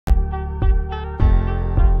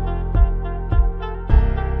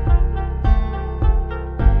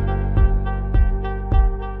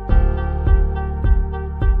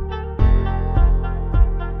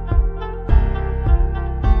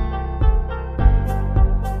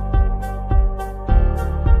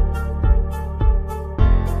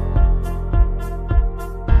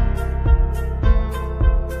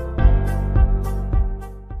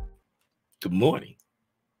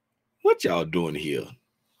what y'all doing here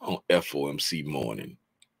on FOMC morning?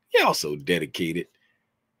 Y'all so dedicated.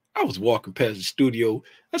 I was walking past the studio.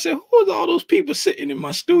 I said, who's all those people sitting in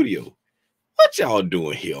my studio? What y'all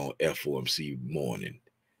doing here on FOMC morning?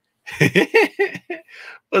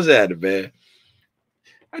 What's that, man?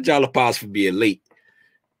 Y'all apologize for being late.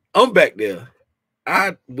 I'm back there.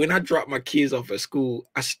 When I dropped my kids off at school,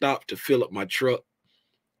 I stopped to fill up my truck,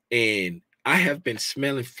 and I have been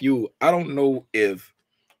smelling fuel. I don't know if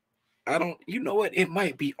you know what? It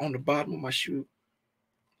might be on the bottom of my shoe.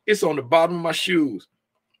 It's on the bottom of my shoes.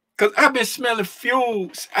 Because I've been smelling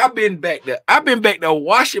fuels. I've been back there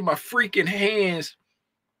washing my freaking hands.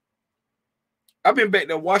 Because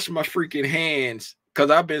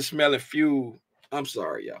I've been smelling fuel. I'm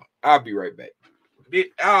sorry, y'all. I'll be right back.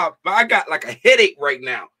 I got like a headache right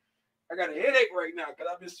now. Because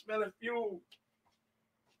I've been smelling fuel.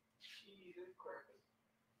 Jesus Christ.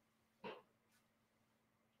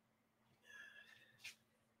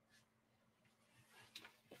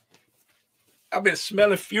 I've been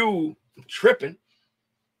smelling fuel. I'm tripping.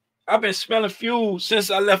 I've been smelling fuel since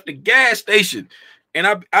I left the gas station. And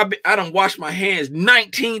I done washed my hands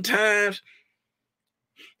 19 times.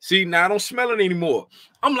 See, now I don't smell it anymore.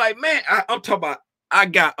 I'm like, man, I'm talking about I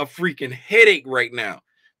got a freaking headache right now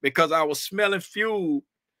because I was smelling fuel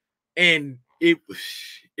and it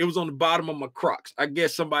was on the bottom of my Crocs. I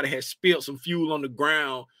guess somebody had spilled some fuel on the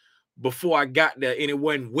ground before I got there and it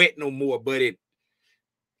wasn't wet no more, but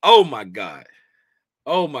oh my God.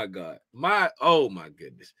 Oh my God. Oh my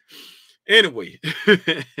goodness. Anyway.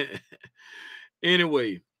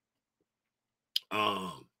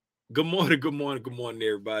 Good morning,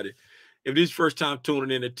 everybody. If this is first time tuning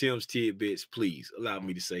in to Tim's Tidbits, please allow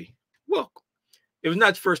me to say welcome. If it's not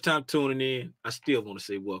your first time tuning in, I still want to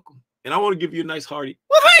say welcome. And I want to give you a nice hearty,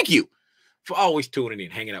 well, thank you for always tuning in,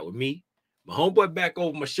 hanging out with me. My homeboy back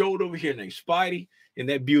over my shoulder over here named Spidey, and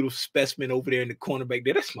that beautiful specimen over there in the corner back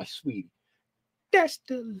there. That's my sweetie. That's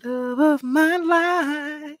the love of my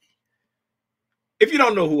life. If you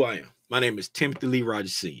don't know who I am, my name is Timothy Lee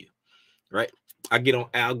Rogers Sr., right? I get on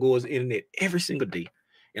Al Gore's internet every single day,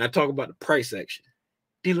 and I talk about the price action,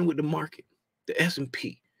 dealing with the market, the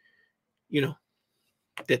S&P, you know,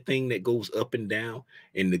 that thing that goes up and down,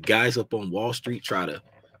 and the guys up on Wall Street try to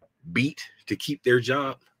beat to keep their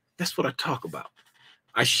job. That's what I talk about.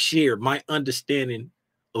 I share my understanding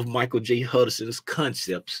of Michael J. Hudson's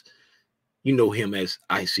concepts. You know him as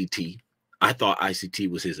ICT. I thought ICT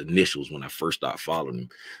was his initials when I first started following him,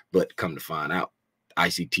 but come to find out,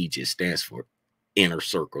 ICT just stands for Inner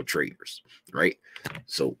Circle Traders, right?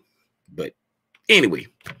 So, but anyway,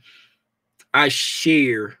 I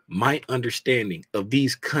share my understanding of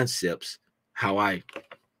these concepts, how I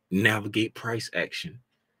navigate price action,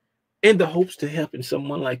 in the hopes to helping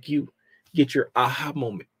someone like you get your aha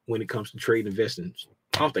moment when it comes to trade investing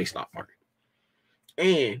off the stock market.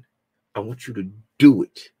 And I want you to do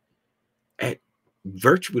it at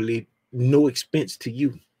virtually no expense to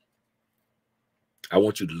you. I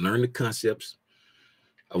want you to learn the concepts.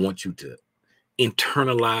 I want you to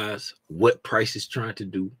internalize what price is trying to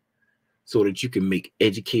do so that you can make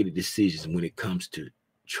educated decisions when it comes to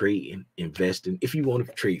trading, investing. If you want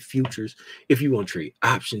to trade futures, if you want to trade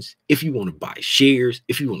options, if you want to buy shares,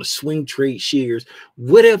 if you want to swing trade shares,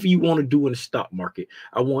 whatever you want to do in the stock market,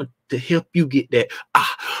 I want to help you get that.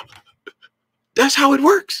 That's how it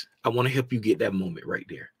works. I want to help you get that moment right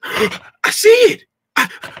there. I see it.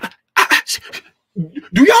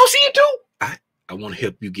 Do y'all see it too? I want to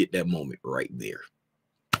help you get that moment right there.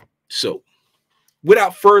 So,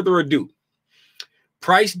 without further ado,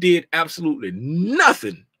 price did absolutely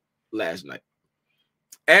nothing last night,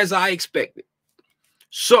 as I expected.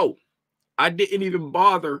 So, I didn't even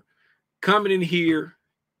bother coming in here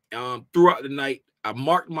throughout the night. I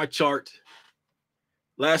marked my chart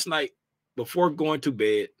last night before going to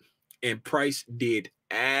bed, and price did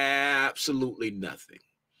absolutely nothing.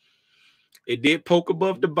 It did poke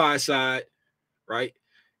above the buy side, right?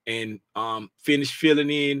 And finished filling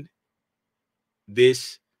in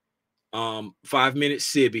this 5-minute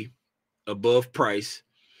SIBI above price,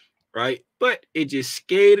 right? But it just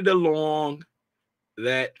skated along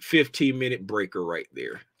that 15-minute breaker right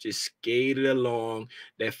there. Just skated along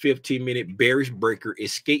that 15-minute bearish breaker.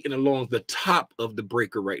 Is skating along the top of the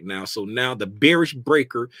breaker right now. So now the bearish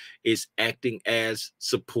breaker is acting as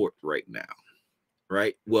support right now,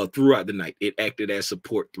 right? Well, throughout the night, it acted as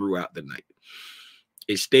support throughout the night.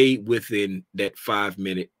 It stayed within that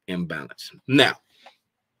 5-minute imbalance. Now,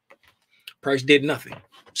 price did nothing.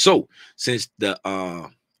 So since the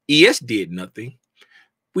ES did nothing,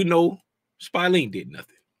 we know Spilene did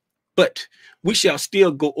nothing. But we shall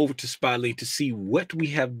still go over to Spilene to see what we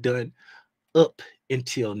have done up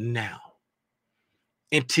until now,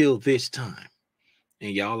 until this time.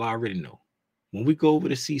 And y'all already know, when we go over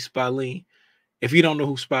to see Spilene, if you don't know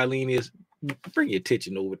who Spilene is, bring your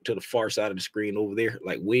attention over to the far side of the screen over there,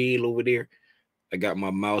 like way over there. I got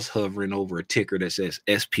my mouse hovering over a ticker that says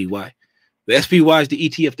SPY. The SPY is the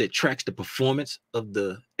ETF that tracks the performance of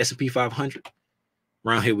the S&P 500.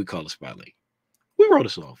 Around here, we call it Spilene. We wrote a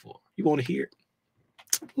song for it. You want to hear it?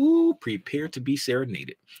 Ooh, prepare to be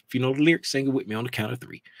serenaded. If you know the lyrics, sing it with me on the count of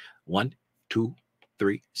 3. 1, 2,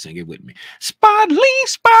 3. Sing it with me. Spilene,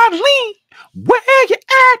 Spilene, where you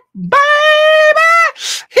at, baby?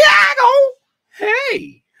 Here I go.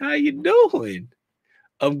 Hey, how you doing?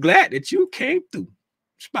 I'm glad that you came through.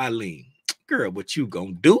 Spilene, girl, what you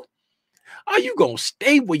gonna do? Are you gonna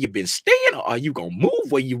stay where you been staying, or are you gonna move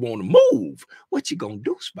where you want to move? What you gonna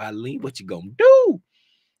do, Spilene? What you gonna do?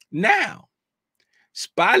 Now,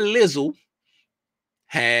 Spilizzle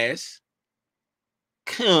has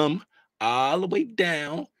come all the way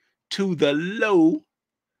down to the low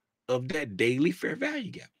of that daily fair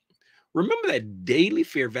value gap. Remember that daily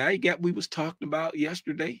fair value gap we was talking about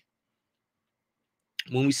yesterday?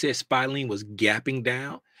 When we said Spilene was gapping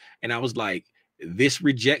down, and I was like, this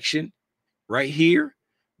rejection right here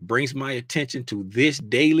brings my attention to this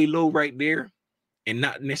daily low right there, and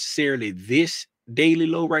not necessarily this daily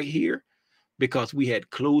low right here, because we had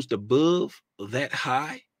closed above that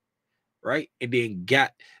high, right? And then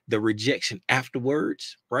got the rejection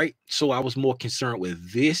afterwards, right? So I was more concerned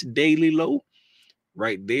with this daily low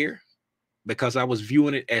right there, because I was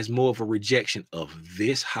viewing it as more of a rejection of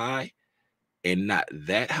this high and not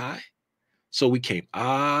that high. So we came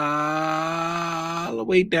all the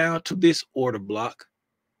way down to this order block,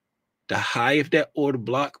 the high of that order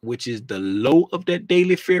block, which is the low of that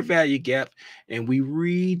daily fair value gap, and we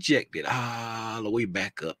rejected all the way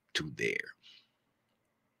back up to there,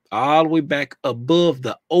 all the way back above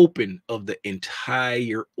the open of the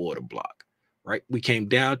entire order block, right? We came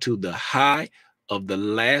down to the high of the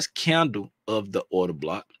last candle of the order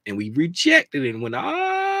block, and we rejected it and went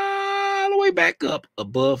all the way back up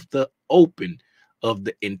above the open of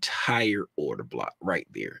the entire order block right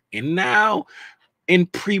there. And now in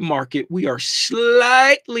pre-market, we are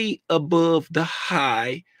slightly above the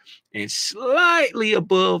high and slightly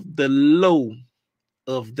above the low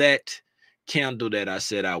of that candle that I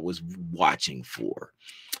said I was watching for.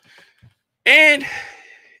 And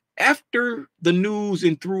after the news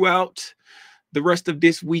and throughout the rest of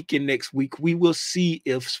this week and next week, we will see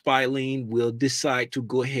if Spilene will decide to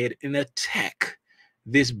go ahead and attack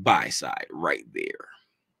this buy side right there,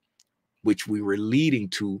 which we were leading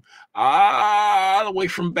to all the way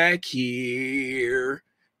from back here,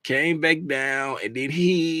 came back down, and then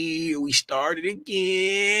here we started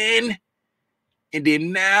again. And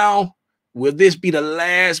then now, will this be the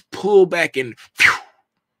last pullback and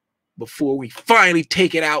before we finally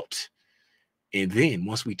take it out? And then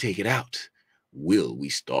once we take it out, will we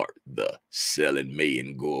start the selling May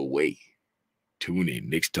and go away? Tune in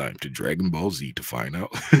next time to Dragon Ball Z to find out.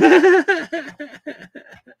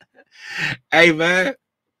 Hey, man.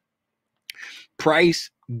 Price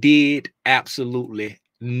did absolutely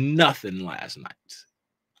nothing last night,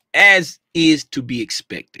 as is to be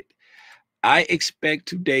expected. I expect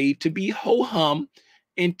today to be ho-hum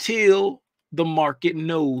until the market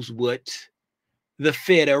knows what the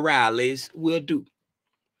federales will do.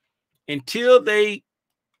 Until they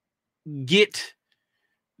get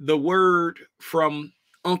the word from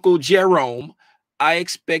Uncle Jerome, I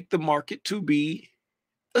expect the market to be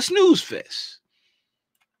a snooze fest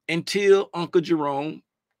until Uncle Jerome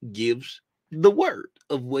gives the word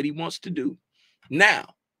of what he wants to do.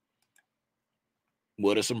 Now,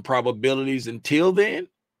 what are some probabilities until then?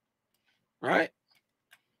 Right?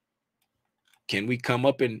 Can we come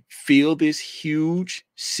up and feel this huge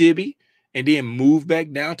SIBI and then move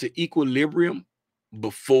back down to equilibrium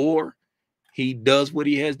before he does what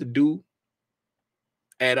he has to do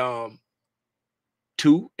at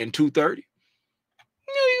 2 and 2:30? Yeah,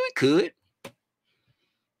 we could.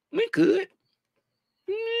 We could.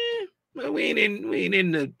 Yeah, but we ain't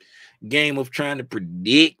in the game of trying to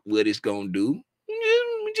predict what it's gonna do.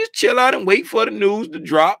 We just chill out and wait for the news to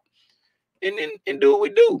drop and do what we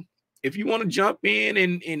do. If you want to jump in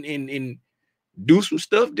and do some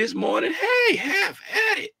stuff this morning, hey, have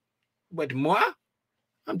at it. But moi,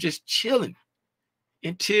 I'm just chilling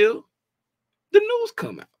until the news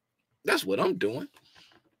come out. That's what I'm doing.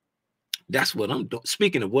 That's what I'm doing.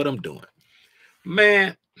 Speaking of what I'm doing,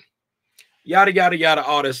 man, yada, yada, yada,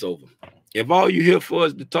 all this over. If all you here for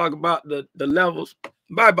is to talk about the levels,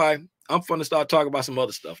 bye-bye. I'm going to start talking about some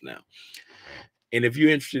other stuff now. And if you're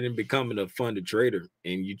interested in becoming a funded trader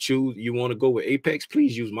and you want to go with Apex,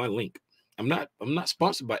 please use my link. I'm not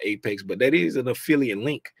sponsored by Apex, but that is an affiliate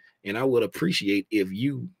link. And I would appreciate if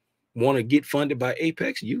you want to get funded by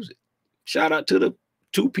Apex, use it. Shout out to the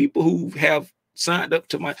 2 people who have signed up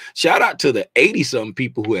to my, shout out to the 80-something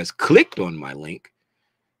people who has clicked on my link,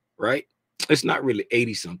 right? It's not really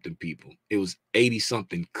 80-something people. It was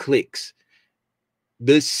 80-something clicks.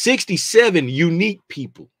 The 67 unique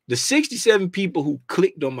people, the 67 people who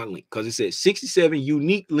clicked on my link, because it said 67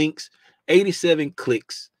 unique links, 87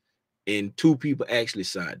 clicks, and 2 people actually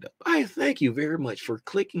signed up. I thank you very much for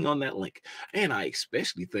clicking on that link. And I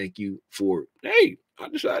especially thank you for, hey, I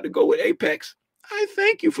decided to go with Apex. I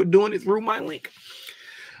thank you for doing it through my link.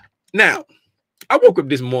 Now, I woke up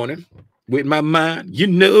this morning with my mind, you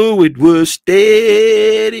know, it was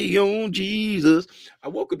steady on Jesus. I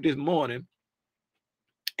woke up this morning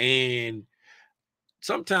and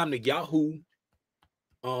sometime the Yahoo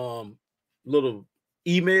little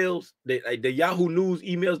emails, the Yahoo News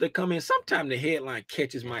emails that come in, sometimes the headline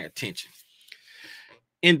catches my attention.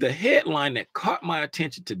 And the headline that caught my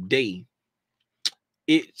attention today,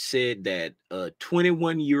 it said that a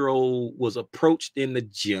 21-year-old was approached in the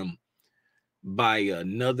gym by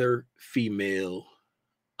another female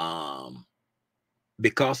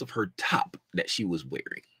because of her top that she was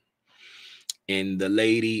wearing. And the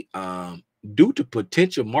lady, due to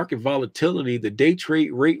potential market volatility, the day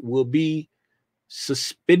trade rate will be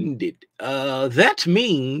suspended. That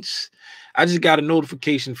means I just got a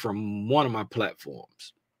notification from one of my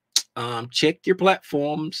platforms. Check your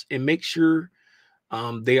platforms and make sure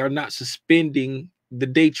they are not suspending the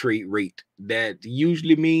day trade rate. That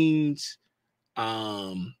usually means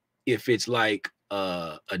if it's like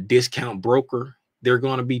a discount broker, they're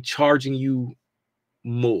going to be charging you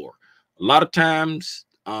more. A lot of times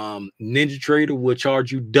Ninja Trader will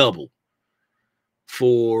charge you double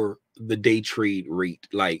for the day trade rate.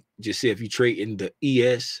 Like, just say if you trade in the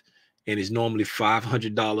ES and it's normally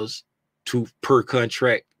 $500 per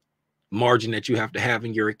contract margin that you have to have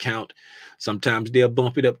in your account, sometimes they'll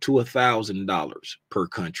bump it up to $1,000 per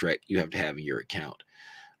contract you have to have in your account.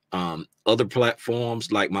 Other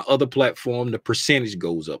platforms, like my other platform, the percentage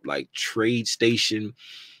goes up, like Trade Station.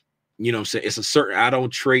 You know what I'm saying? It's a certain, I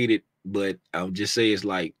don't trade it, but I'll just say it's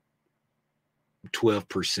like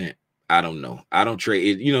 12%. I don't know. I don't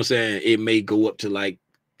trade it. You know what I'm saying? It may go up to like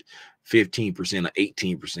 15% or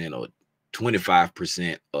 18% or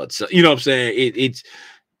 25%. Or so, you know what I'm saying? It's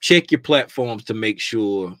check your platforms to make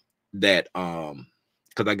sure that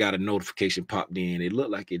because I got a notification popped in. It looked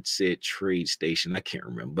like it said Trade Station. I can't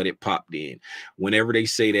remember, but it popped in. Whenever they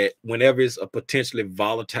say that, whenever it's a potentially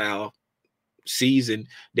volatile season,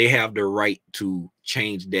 they have the right to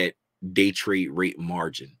change that day trade rate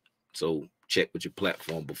margin. So check with your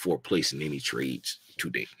platform before placing any trades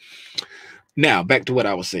today. Now back to what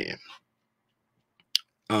I was saying.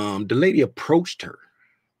 The lady approached her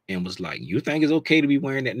and was like, you think it's okay to be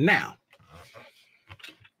wearing that? Now,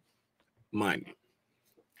 mind you,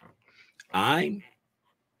 I'm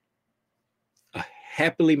a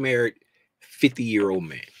happily married 50-year-old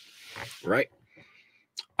man, right?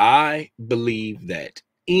 I believe that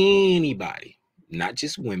anybody, not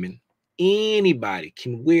just women, anybody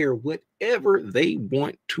can wear whatever they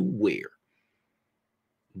want to wear.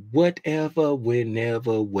 Whatever,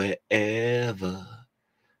 whenever, wherever.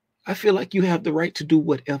 I feel like you have the right to do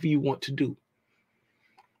whatever you want to do.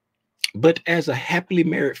 But as a happily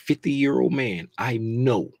married 50-year-old man, I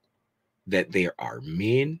know that there are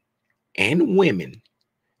men and women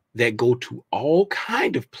that go to all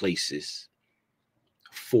kinds of places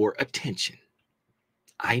for attention.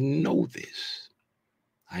 I know this.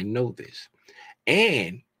 I know this.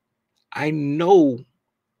 And I know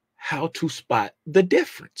how to spot the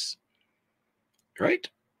difference, right?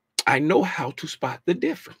 I know how to spot the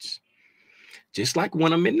difference. Just like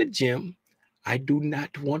when I'm in the gym, I do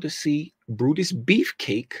not want to see Brutus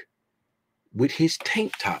Beefcake with his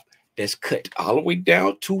tank top that's cut all the way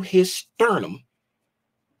down to his sternum,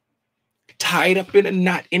 tied up in a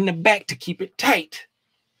knot in the back to keep it tight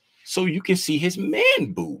so you can see his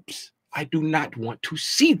man boobs. I do not want to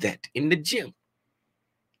see that in the gym,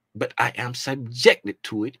 but I am subjected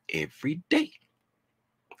to it every day.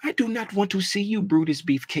 I do not want to see you, Brutus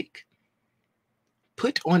Beefcake.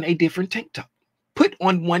 Put on a different tank top. Put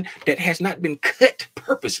on one that has not been cut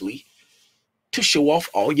purposely to show off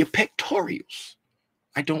all your pectorials.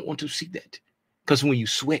 I don't want to see that, because when you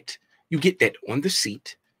sweat, you get that on the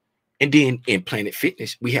seat. And then in Planet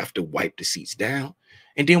Fitness, we have to wipe the seats down.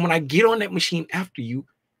 And then when I get on that machine after you,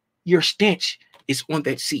 your stench is on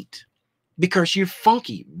that seat because you're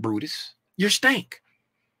funky, Brutus. You're stank.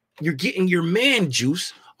 you're getting your man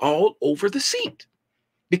juice all over the seat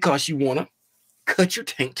because you want to cut your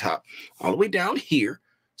tank top all the way down here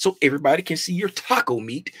so everybody can see your taco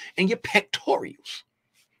meat and your pectorials,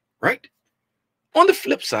 right? On the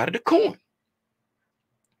flip side of the coin,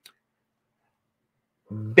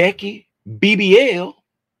 Becky BBL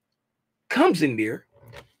comes in there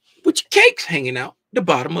with your cakes hanging out the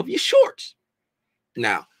bottom of your shorts.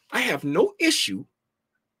 Now, I have no issue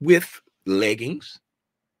with leggings.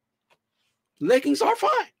 Leggings are fine.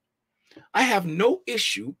 I have no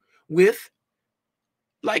issue with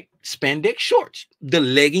like spandex shorts, the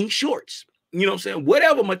legging shorts. You know what I'm saying?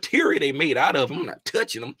 Whatever material they made out of them, I'm not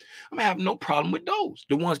touching them. I'm gonna have no problem with those.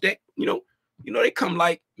 The ones that, they come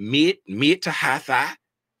like mid to high thigh.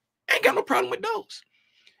 I ain't got no problem with those.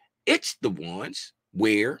 It's the ones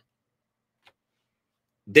where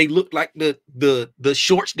they look like the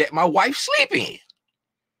shorts that my wife sleep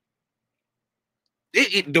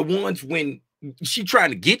in. The ones when she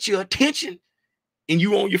trying to get your attention and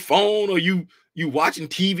you on your phone or you watching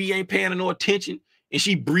TV, ain't paying no attention, and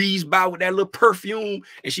she breezed by with that little perfume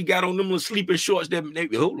and she got on them little sleeping shorts that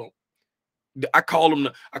hold on. I call them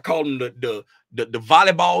the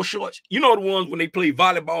volleyball shorts. You know the ones when they play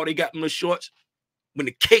volleyball, they got them little shorts when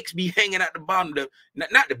the cakes be hanging out the bottom,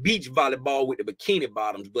 not the beach volleyball with the bikini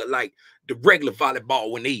bottoms, but like the regular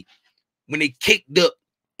volleyball when they caked up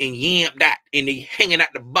and yamped out and they hanging out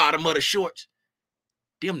the bottom of the shorts.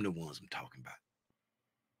 Them the ones I'm talking about.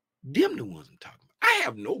 Them the ones I'm talking about. I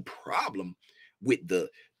have no problem with the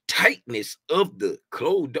tightness of the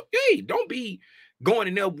clothes. Hey, don't be going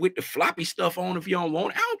in there with the floppy stuff on if you don't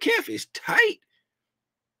want it. I don't care if it's tight,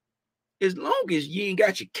 as long as you ain't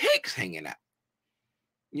got your cakes hanging out.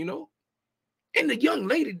 And the young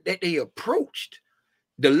lady that they approached,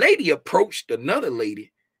 the lady approached another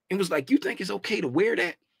lady and was like, you think it's okay to wear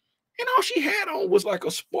that? And all she had on was like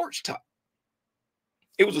a sports top.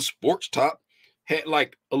 It was a sports top, had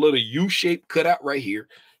like a little U-shape cut out right here.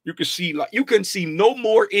 You can see, like, you can see no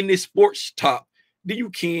more in this sports top than you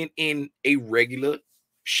can in a regular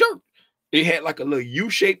shirt. It had like a little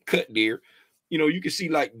U-shape cut there. You can see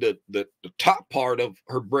like the top part of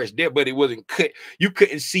her breast there, but it wasn't cut. You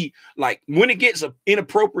couldn't see, like, when it gets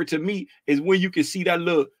inappropriate to me is when you can see that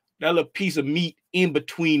little piece of meat in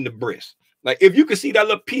between the breasts. Like, if you can see that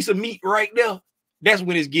little piece of meat right there, that's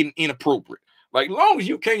when it's getting inappropriate. Like, long as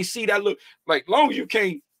you can't see that look, like, long as you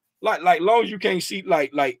can't, long as you can't see,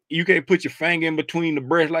 like you can't put your finger in between the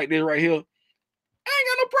breasts like this right here, I ain't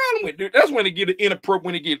got no problem with it. That's when it get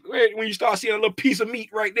inappropriate. When you start seeing a little piece of meat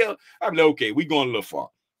right there, I'm like, okay, we going a little far.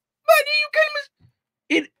 But you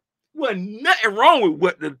can't. It wasn't nothing wrong with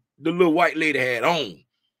what the little white lady had on.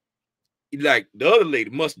 Like, the other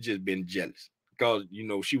lady must have just been jealous because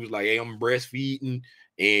she was like, hey, I'm breastfeeding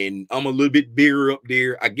and I'm a little bit bigger up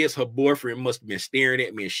there. I guess her boyfriend must have been staring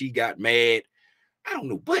at me and she got mad. I don't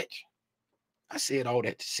know, but I said all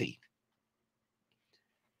that to say,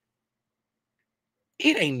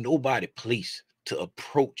 it ain't nobody place to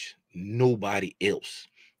approach nobody else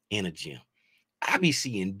in a gym. I be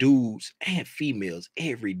seeing dudes and females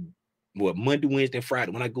Monday, Wednesday, and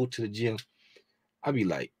Friday. When I go to the gym, I be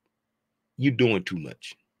like, you doing too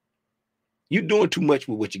much. You doing too much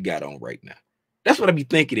with what you got on right now. That's what I be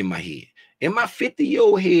thinking in my head. In my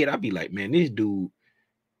 50-year-old head, I be like, man, this dude,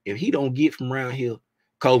 if he don't get from around here,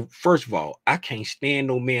 because first of all, I can't stand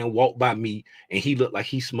no man walk by me and he look like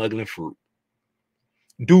he's smuggling fruit.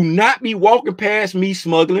 Do not be walking past me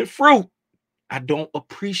smuggling fruit. I don't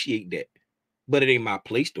appreciate that. But it ain't my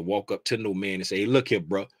place to walk up to no man and say, look here,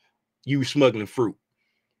 bro, you smuggling fruit.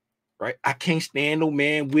 Right? I can't stand no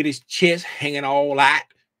man with his chest hanging all out.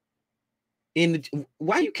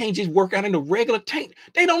 Why you can't just work out in the regular tank?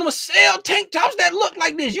 They don't even sell tank tops that look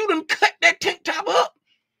like this. You done cut that tank top up.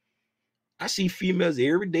 I see females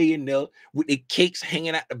every day in there with their cakes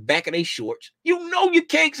hanging out the back of their shorts. You know your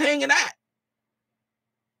cakes hanging out.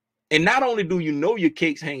 And not only do you know your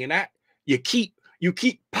cakes hanging out, you keep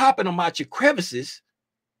popping them out your crevices,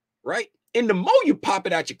 right? And the more you pop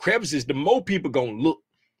it out your crevices, the more people gonna look.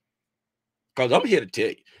 Because I'm here to tell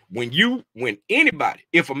you, when anybody,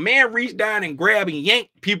 if a man reach down and grab and yank,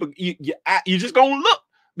 people, you just gonna look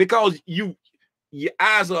because your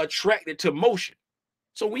eyes are attracted to motion.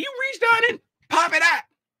 So when you reach down and pop it out,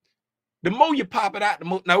 the more you pop it out, the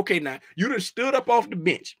more. Now, okay, now you done stood up off the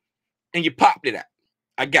bench and you popped it out.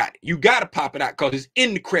 I got it. You got to pop it out because it's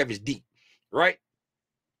in the crevice deep, right?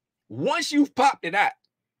 Once you've popped it out,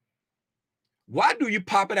 why do you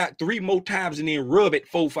pop it out 3 more times and then rub it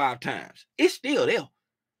 4 or 5 times? It's still there.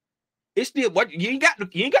 It's still what you ain't got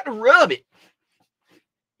to rub it.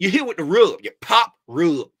 You hit with the rub. You pop,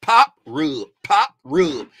 rub, pop, rub, pop,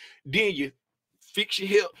 rub. Then you fix your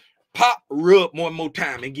hip, pop, rub one more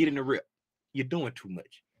time and get in the rip. You're doing too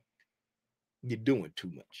much. You're doing too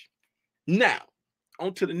much. Now,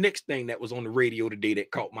 on to the next thing that was on the radio today that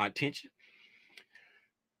caught my attention.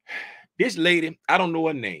 This lady, I don't know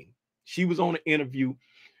her name. She was on an interview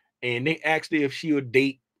and they asked her if she would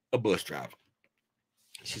date a bus driver.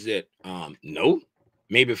 She said, no.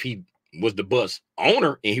 Maybe if he was the bus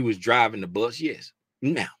owner and he was driving the bus, yes.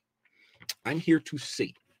 Now, I'm here to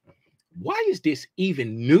say, why is this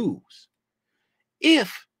even news?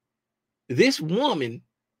 If this woman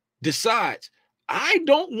decides, I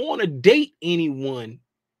don't want to date anyone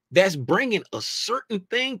that's bringing a certain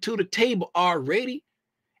thing to the table already,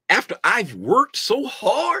 after I've worked so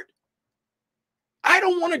hard, I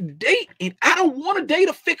don't want to date, and I don't want to date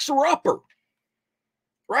a fixer-upper,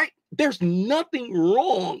 right? There's nothing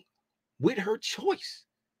wrong with her choice.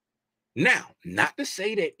 Now, not to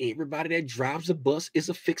say that everybody that drives a bus is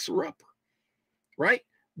a fixer-upper, right?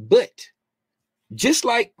 But just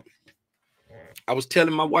like I was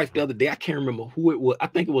telling my wife the other day, I can't remember who it was. I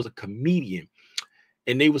think it was a comedian,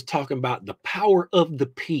 and they was talking about the power of the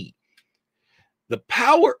P. The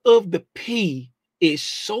power of the P is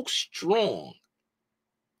so strong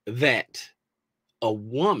that a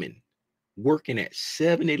woman working at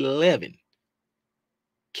 7-Eleven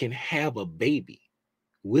can have a baby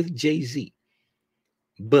with Jay-Z,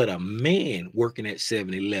 but a man working at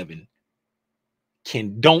 7-Eleven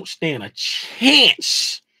don't stand a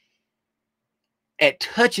chance at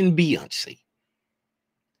touching Beyonce,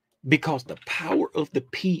 because the power of the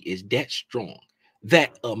P is that strong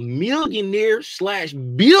that a millionaire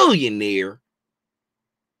 / billionaire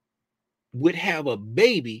would have a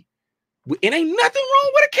baby. It ain't nothing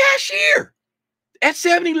wrong with a cashier at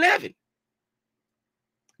 7-Eleven.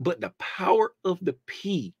 But the power of the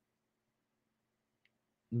P,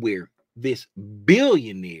 where this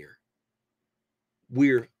billionaire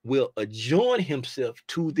will adjoin himself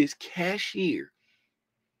to this cashier.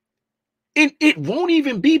 And it won't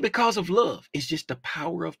even be because of love. It's just the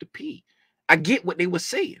power of the P. I get what they were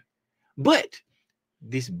saying. But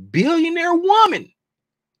this billionaire woman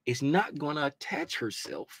is not going to attach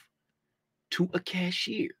herself to a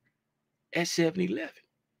cashier at 7-Eleven.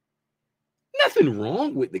 Nothing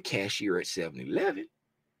wrong with the cashier at 7-Eleven.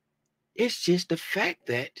 It's just the fact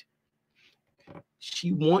that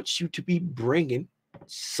she wants you to be bringing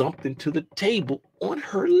something to the table on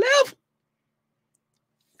her level.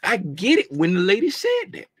 I get it when the lady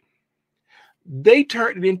said that. They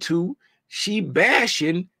turned it into she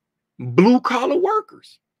bashing blue-collar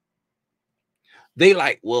workers. They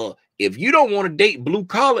like, well, if you don't want to date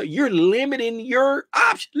blue-collar, you're limiting your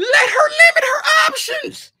options. Let her limit her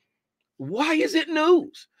options. Why is it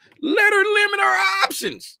news? Let her limit her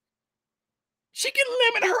options. She can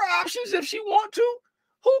limit her options if she wants to.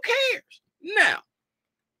 Who cares? Now,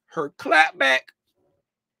 her clapback,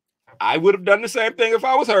 I would have done the same thing if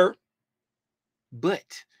I was her.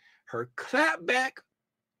 But her clapback,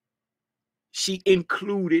 she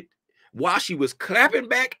included, while she was clapping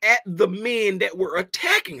back at the men that were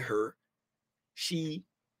attacking her, she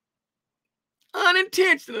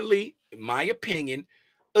unintentionally, in my opinion,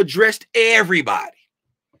 addressed everybody,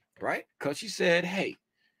 right? Because she said, hey,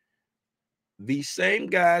 these same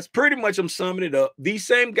guys, pretty much I'm summing it up, these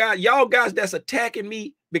same guys, y'all guys that's attacking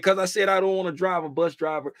me because I said I don't want to drive a bus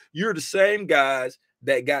driver, you're the same guys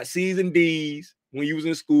that got C's and D's when you was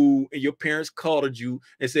in school and your parents coddled you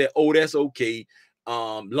and said, oh, that's okay,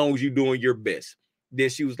 long as you're doing your best. Then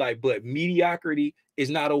she was like, but mediocrity is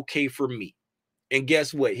not okay for me. And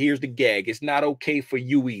guess what? Here's the gag. It's not okay for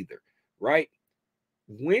you either, right?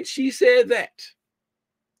 When she said that,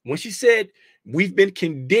 when she said we've been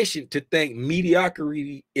conditioned to think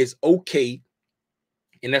mediocrity is okay,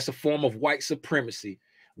 and that's a form of white supremacy,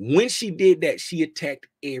 when she did that, she attacked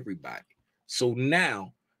everybody. So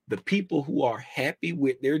now the people who are happy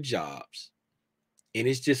with their jobs, and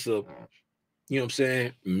it's just a, you know what I'm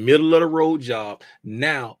saying, middle of the road job,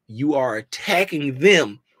 now you are attacking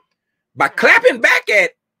them by clapping back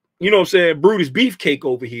at, you know what I'm saying, Brutus Beefcake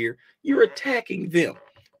over here. You're attacking them,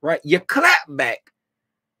 right? You clap back,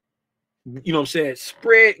 you know what I'm saying,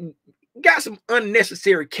 spread, got some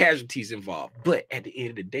unnecessary casualties involved. But at the end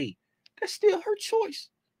of the day, that's still her choice.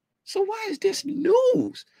 So why is this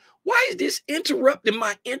news? Why is this interrupting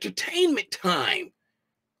my entertainment time?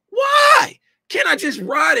 Why can't I just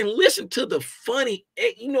ride and listen to the funny,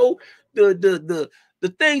 you know, the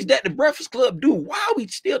things that the Breakfast Club do? Why are we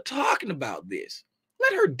still talking about this?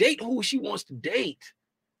 Let her date who she wants to date.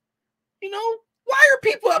 You know, why are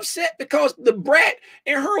people upset because the brat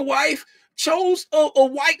and her wife chose a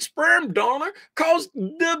white sperm donor because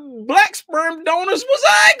the black sperm donors was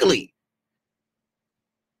ugly.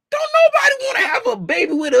 Don't nobody want to have a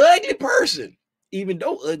baby with an ugly person. Even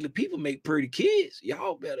though ugly people make pretty kids.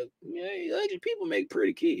 Y'all better, ugly people make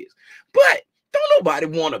pretty kids. But don't nobody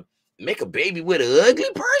want to make a baby with an ugly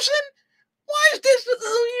person. Why is this?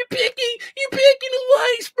 You picking a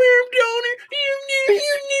white sperm donor.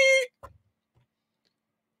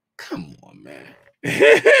 Come on, man.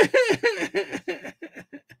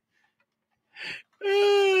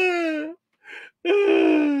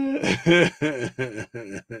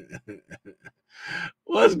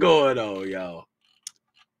 What's going on, y'all?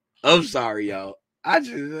 I'm sorry, y'all.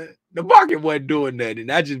 The market wasn't doing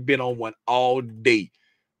nothing. I just been on one all day.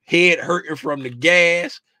 Head hurting from the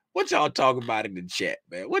gas. What y'all talking about in the chat,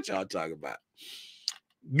 man? What y'all talking about?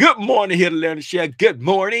 Good morning here to learn to share. Good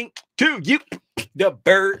morning to you. The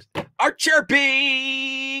birds are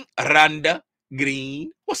chirping. Randa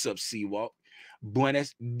Green. What's up, Seawalk?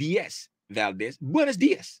 Buenos dias, Valdez. Buenos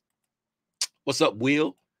dias. What's up,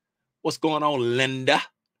 Will? What's going on, Linda?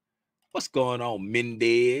 What's going on,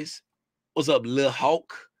 Mendez? What's up, Lil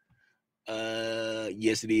Hawk?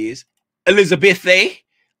 Yes, it is. Elizabeth A.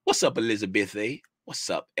 What's up, Elizabeth A? What's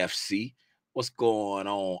up, FC? What's going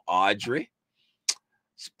on, Audrey?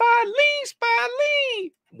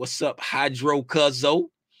 Spy-Lee. What's up, Hydro Cuzzo?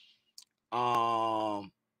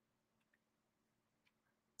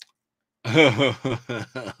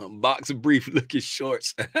 Box of brief looking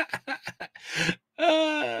shorts.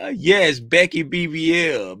 Yes, Becky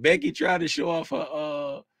BBL. Becky tried to show off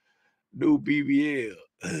her new BBL.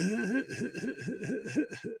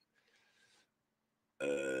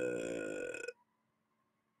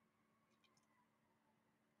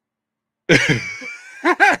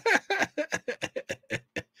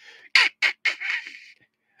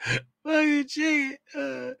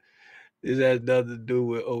 This has nothing to do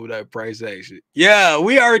with overnight price action. Yeah,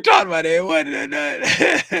 we already talked about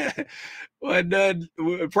that. Wasn't done.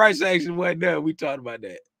 Price action wasn't done. We talked about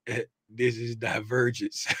that. This is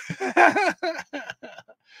divergence.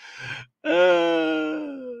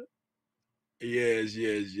 Yes.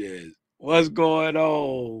 What's going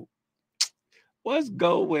on? What's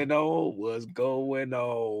going on?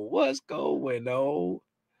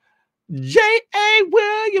 J.A.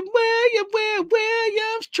 Williams,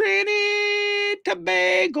 Trinity,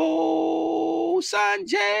 Tobago,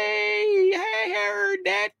 Sanjay. I heard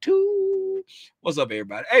that too. What's up,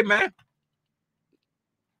 everybody? Hey, man.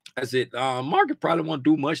 That's it. Market probably won't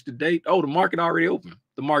do much today. Oh, the market already open.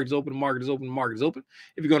 The market's open. If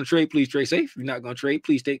you're going to trade, please trade safe. If you're not going to trade,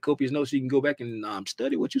 please take copious notes so you can go back and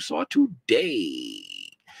study what you saw today.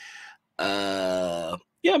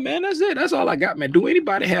 Yeah, man, that's it. That's all I got, man. Do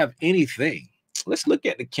anybody have anything? Let's look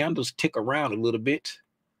at the candles tick around a little bit.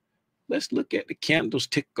 See what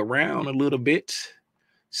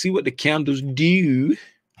the candles do.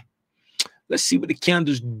 Let's see what the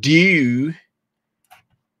candles do.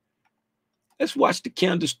 Let's watch the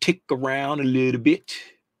candles tick around a little bit.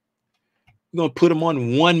 We're going to put them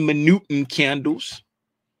on 1 minute candles.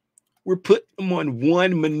 We're putting them on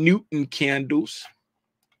 1 minute candles.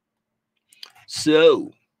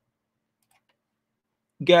 So,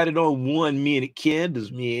 got it on 1 minute candles,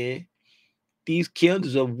 man. These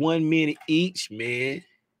candles are 1 minute each, man.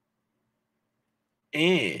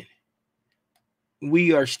 And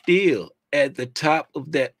we are still at the top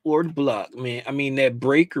of that order block, man. I mean, that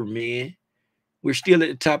breaker, man. We're still at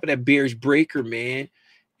the top of that bearish breaker, man.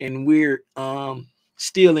 And we're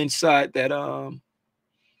still inside that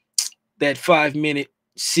 5 minute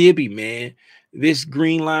SIBI, man. This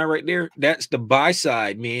green line right there, that's the buy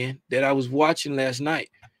side, man, that I was watching last night.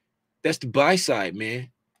 That's the buy side, man.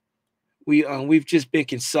 We've just been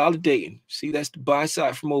consolidating. See, that's the buy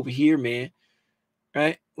side from over here, man.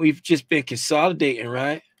 Right? We've just been consolidating,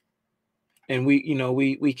 right? And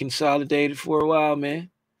we consolidated for a while, man.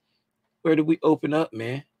 Where did we open up,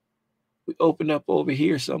 man? We opened up over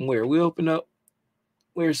here somewhere. We open up.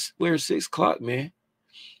 Where's 6 o'clock, man?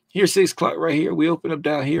 Here's 6 o'clock right here. We open up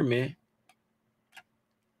down here, man.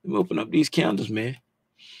 Let me open up these candles, man.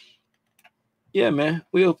 Yeah, man.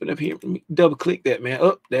 We open up here. Let me double click that, man.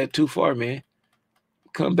 Oh, that's too far, man.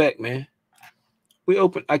 Come back, man. We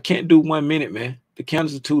open. I can't do 1 minute, man. The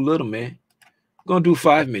candles are too little, man. I'm gonna do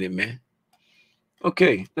 5 minute, man.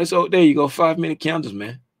 Okay, there you go. 5 minute candles,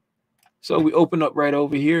 man. So we open up right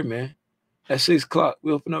over here, man. At 6 o'clock.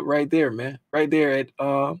 We open up right there, man. Right there at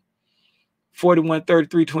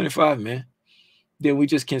 41.33.25, man. Then we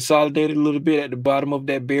just consolidated a little bit at the bottom of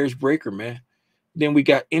that bearish breaker, man. Then we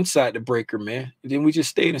got inside the breaker, man. And then we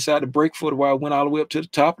just stayed inside the break for a while, went all the way up to the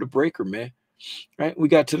top of the breaker, man. right? We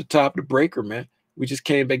got to the top of the breaker, man. We just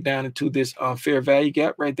came back down into this fair value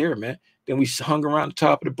gap right there, man. Then we hung around the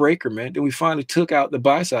top of the breaker, man. Then we finally took out the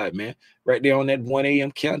buy side, man, right there on that 1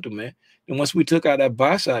 a.m. candle, man. And once we took out that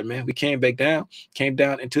buy side, man, we came down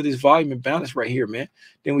into this volume imbalance right here, man.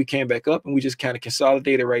 Then we came back up and we just kind of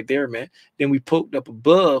consolidated right there, man. Then we poked up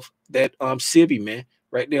above that CIBI, man,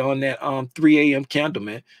 right there on that 3 a.m. candle,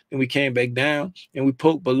 man. Then we came back down and we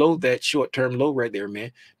poked below that short-term low right there,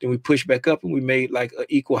 man. Then we pushed back up and we made like an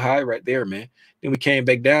equal high right there, man. Then we came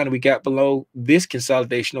back down and we got below this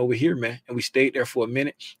consolidation over here, man. And we stayed there for a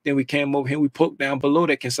minute. Then we came over here and we poked down below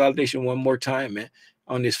that consolidation one more time, man,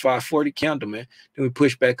 on this 540 candle, man. Then we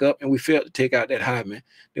pushed back up and we failed to take out that high, man.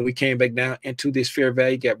 Then we came back down into this fair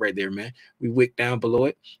value gap right there, man. We wicked down below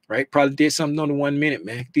it, right? Probably did something on the 1 minute,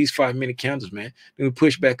 man. These 5-minute candles, man. Then we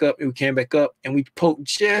pushed back up and we came back up and we poked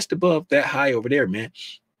just above that high over there, man.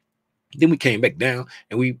 Then we came back down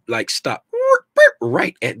and we like stopped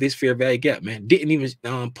right at this fair value gap, man. Didn't even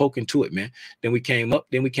poke into it, man. Then we came up,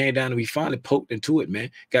 then we came down and we finally poked into it,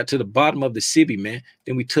 man. Got to the bottom of the CIBI, man.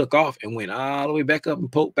 Then we took off and went all the way back up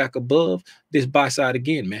and poked back above this buy side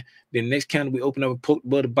again, man. Then next candle we opened up and poked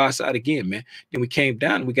above the buy side again, man. Then we came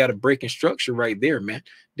down and we got a breaking structure right there, man.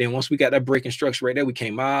 Then once we got that breaking structure right there, we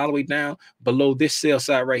came all the way down below this sell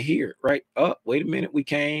side right here, right? Oh, wait a minute. We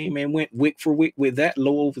came and went wick for wick with that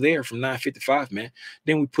low over there from 955, man.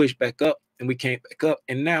 Then we pushed back up and we came back up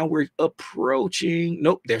and now we're approaching.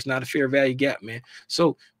 Nope, there's not a fair value gap, man.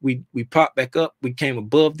 So we popped back up. We came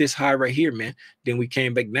above this high right here, man. Then we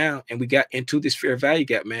came back down and we got into this fair value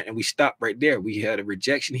gap, man. And we stopped right there. We had a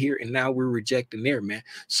rejection here and now we're rejecting there, man.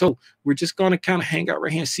 So we're just going to kind of hang out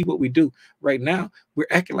right here and see what we do. Right now, we're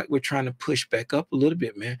acting like we're trying to push back up a little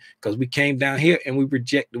bit, man, because we came down here and we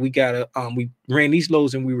rejected. We got we ran these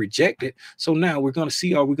lows and we rejected. So now we're going to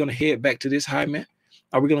see, are we going to head back to this high, man?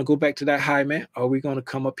 Are we going to go back to that high, man? Are we going to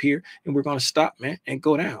come up here and we're going to stop, man, and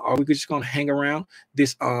go down? Are we just going to hang around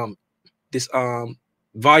this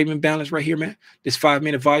volume imbalance right here, man? This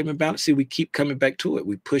 5-minute volume imbalance. See, we keep coming back to it.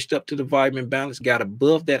 We pushed up to the volume imbalance, got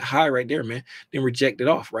above that high right there, man, then rejected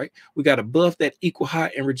off, right? We got above that equal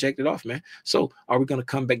high and rejected off, man. So are we going to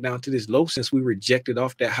come back down to this low since we rejected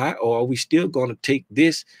off that high, or are we still going to take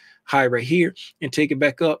this high right here and take it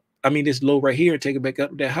back up? I mean, this low right here and take it back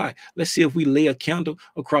up to that high. Let's see if we lay a candle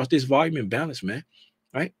across this volume imbalance, man.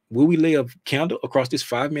 Right? Will we lay a candle across this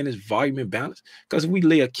 5 minutes volume imbalance? Because if we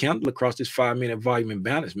lay a candle across this 5-minute volume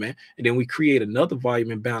imbalance, man, and then we create another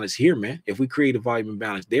volume imbalance here, man. If we create a volume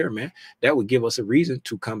imbalance there, man, that would give us a reason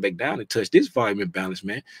to come back down and touch this volume imbalance,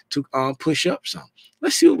 man, to push up some.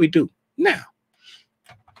 Let's see what we do now.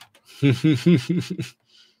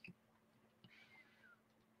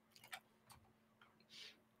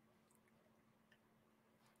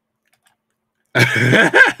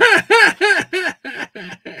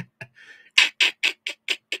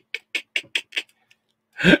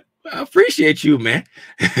 I appreciate you, man.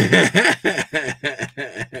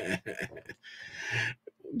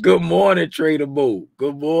 Good morning, Trader Bo.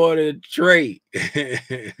 Good morning, Trey.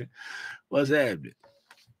 What's happening?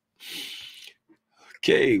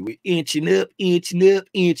 Okay, we inching up.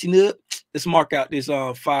 Let's mark out this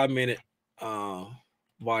 5-minute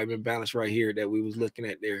volume imbalance right here that we was looking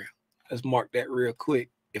at there. Let's mark that real quick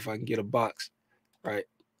if I can get a box. Right.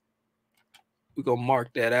 We're gonna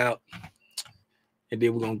mark that out. And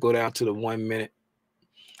then we're going to go down to the 1 minute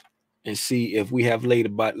and see if we have laid a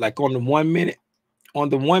body. Like on the 1 minute,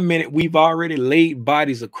 we've already laid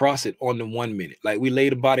bodies across it on the 1 minute. Like we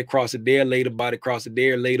laid a body across it there, laid a body across it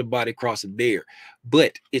there, laid a body across it there.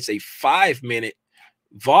 But it's a 5-minute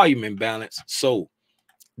volume imbalance. So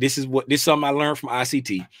this is something I learned from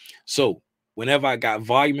ICT. So whenever I got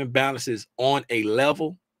volume imbalances on a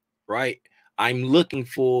level, right, I'm looking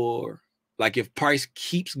for, like if price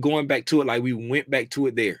keeps going back to it, like we went back to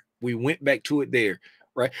it there. We went back to it there,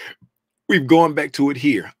 right? We've gone back to it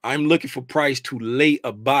here. I'm looking for price to lay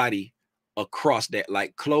a body across that,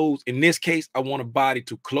 like close. In this case, I want a body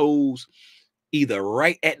to close either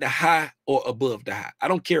right at the high or above the high. I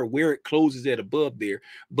don't care where it closes at above there,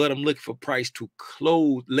 but I'm looking for price to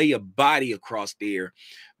close, lay a body across there,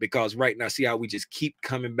 because right now, see how we just keep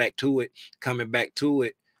coming back to it,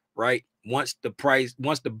 right? Once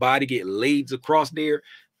the body get laid across there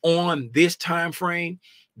on this time frame,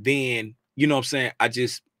 then you know what I'm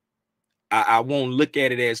saying, I won't look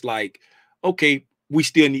at it as like, okay, we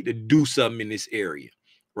still need to do something in this area,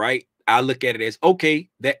 right? I look at it as, okay,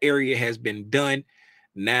 that area has been done.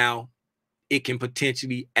 Now it can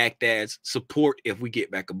potentially act as support if we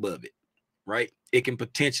get back above it, right? It can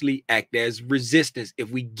potentially act as resistance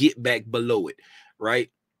if we get back below it, right?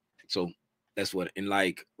 So That's what, and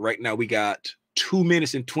like right now we got 2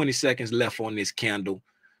 minutes and 20 seconds left on this candle,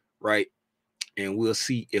 right? And we'll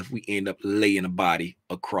see if we end up laying a body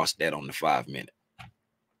across that on the 5 minute.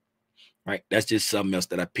 Right, that's just something else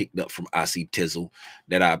that I picked up from IC Tizzle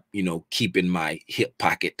that I, keep in my hip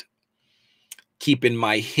pocket. Keep in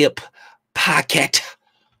my hip pocket.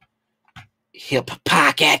 Hip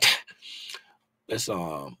pocket. Let's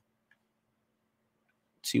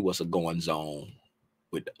see what's a going on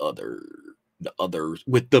with the others,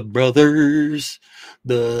 with the brothers,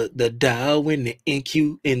 the Dow and the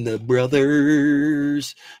NQ and the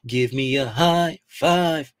brothers. Give me a high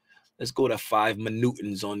five. Let's go to 5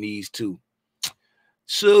 minutins on these two.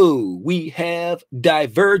 So we have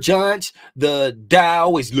divergence. The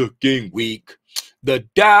Dow is looking weak. The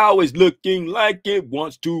Dow is looking like it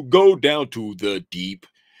wants to go down to the deep.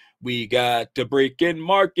 We got the break-in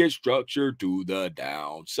market structure to the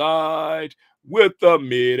downside with the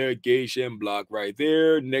mitigation block right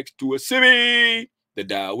there next to a semi. The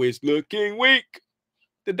Dow is looking weak.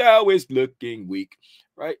 The Dow is looking weak,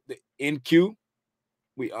 right? The NQ,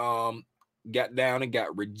 we got down and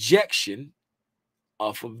got rejection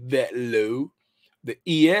off of that low. The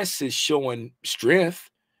ES is showing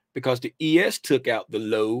strength because the ES took out the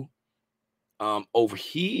low over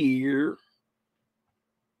here.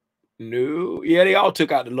 No, yeah, they all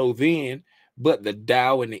took out the low then, but the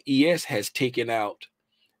Dow and the ES has taken out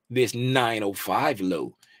this 905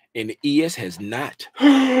 low, and the ES has not.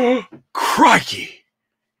 Crikey!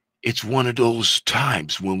 It's one of those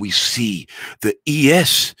times when we see the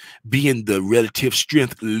ES being the relative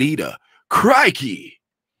strength leader. Crikey!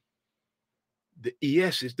 The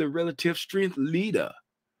ES is the relative strength leader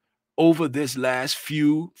over this last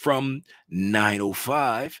few from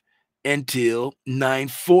 905 until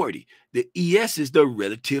 940. The ES is the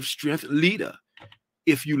relative strength leader.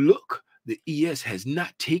 If you look, the ES has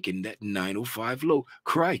not taken that 905 low.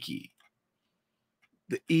 Crikey.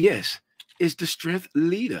 The ES is the strength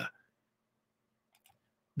leader.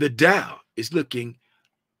 The Dow is looking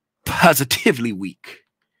positively weak.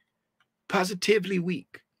 Positively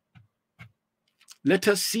weak. Let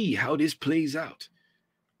us see how this plays out.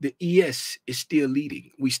 The ES is still leading.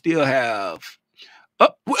 We still have,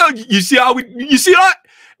 well, you see that?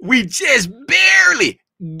 We just barely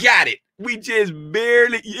got it. We just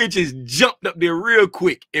barely, it just jumped up there real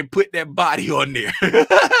quick and put that body on there.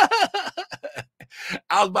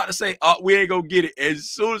 I was about to say, we ain't gonna get it. As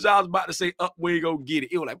soon as I was about to say, we ain't gonna get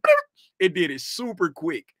it, it was like, it did it super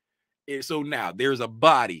quick. And so now there's a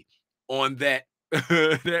body on that,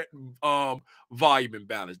 that volume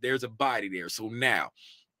imbalance. There's a body there. So now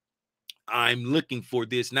I'm looking for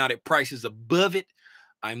this. Now that price is above it,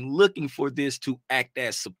 I'm looking for this to act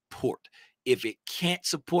as support. If it can't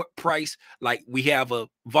support price, like we have a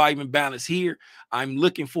volume imbalance here, I'm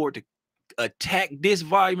looking for it to attack this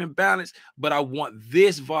volume imbalance, but I want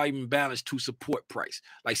this volume imbalance to support price.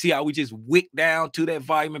 Like, see how we just wicked down to that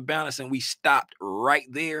volume imbalance and we stopped right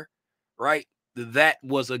there, right? That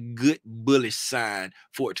was a good bullish sign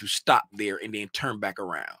for it to stop there and then turn back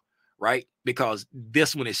around, right? Because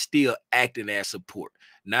this one is still acting as support.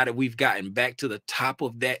 Now that we've gotten back to the top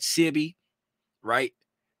of that SIBI, right?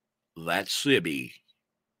 That SIBI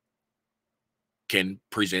can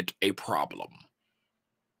present a problem.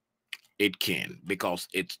 It can, because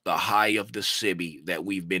it's the high of the SIBI that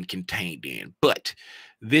we've been contained in. But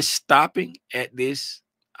this stopping at this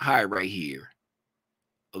high right here,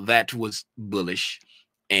 that was bullish.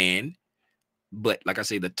 But like I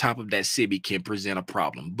say, the top of that SIBI can present a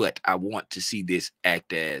problem. But I want to see this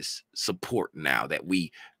act as support now that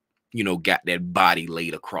we, got that body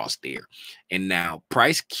laid across there. And now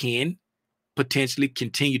price can potentially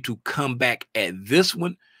continue to come back at this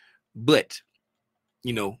one. But,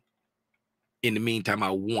 in the meantime,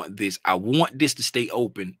 I want this to stay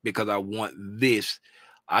open, because I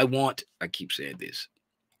keep saying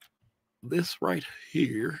this right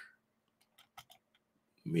here,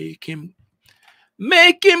 make him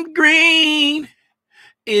green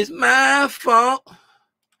is my fault.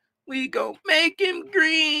 We go make him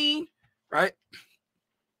green, right?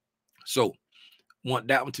 So want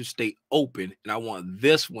that one to stay open, and I want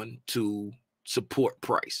this one to support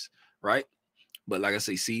price, right? But like I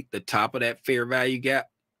say, see the top of that fair value gap,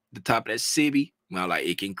 the top of that SIBI, well, like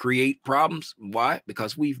it can create problems. Why?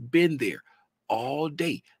 Because we've been there all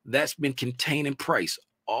day. That's been containing price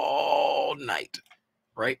all night,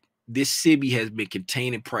 right? This SIBI has been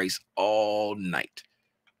containing price all night,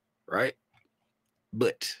 right?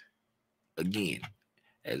 But again,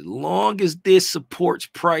 as long as this supports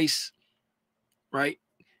price, right?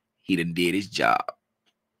 He done did his job.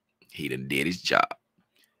 He done did his job.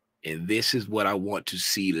 And this is what I want to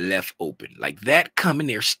see left open. Like that coming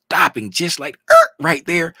there, stopping just like right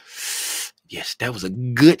there. Yes, that was a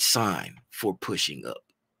good sign for pushing up.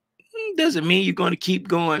 Doesn't mean you're going to keep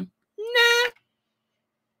going. Nah.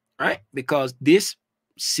 Right? Because this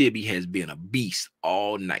SIBI has been a beast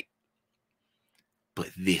all night. But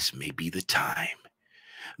this may be the time.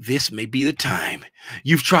 This may be the time.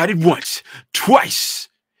 You've tried it once, twice,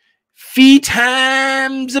 3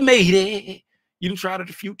 times, matey. You done tried it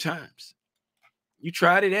a few times. You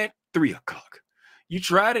tried it at 3 o'clock. You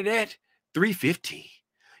tried it at 3:15.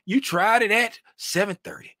 You tried it at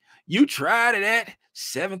 7:30. You tried it at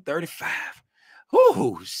 7:35.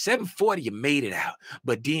 Ooh, 7:40, you made it out.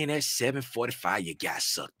 But then at 7:45, you got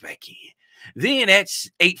sucked back in. Then at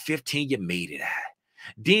 8:15, you made it out.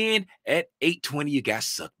 Then at 8:20, you got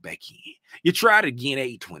sucked back in. You tried it again at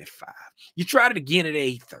 8:25. You tried it again at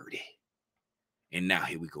 8:30. And now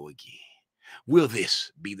here we go again. Will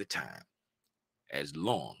this be the time? As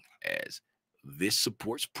long as this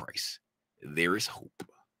supports price, there is hope.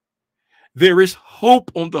 There is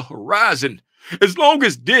hope on the horizon. As long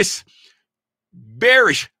as this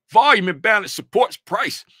bearish volume imbalance supports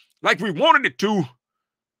price like we wanted it to,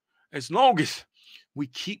 as long as we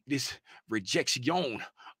keep this rejection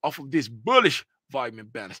off of this bullish volume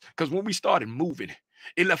imbalance, because when we started moving,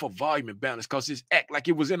 it left a volume imbalance because it act like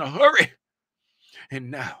it was in a hurry.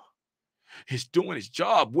 And now it's doing its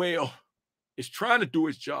job well. It's trying to do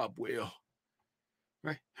its job well.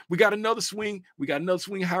 Right? We got another swing. We got another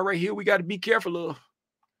swing high right here. We got to be careful of.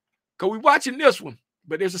 Because we're watching this one.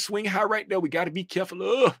 But there's a swing high right there. We got to be careful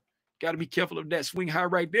of. Got to be careful of that swing high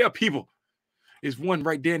right there, people. There's one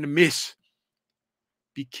right there in the miss.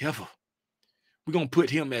 Be careful. We're going to put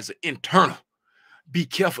him as an internal. Be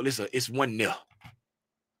careful. It's one nil.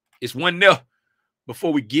 It's one nil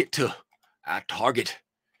before we get to our target.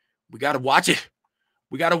 We got to watch it.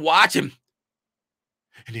 We got to watch him.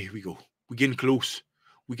 And here we go. We're getting close.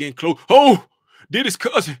 We're getting close. Oh, did his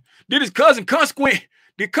cousin Consequent.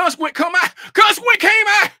 Did Consequent come out? Consequent came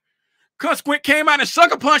out. Consequent came out and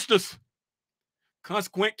sucker punched us.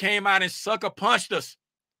 Consequent came out and sucker punched us.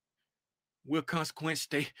 Will Consequent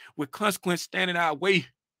stay? Will Consequent stand in our way?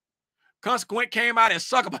 Consequent came out and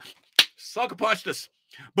sucker punched us.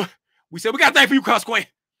 But we said, we got that for you, Consequent.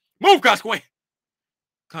 Move, Consequent.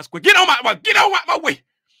 Consequent, get on my way.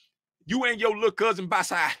 You and your little cousin by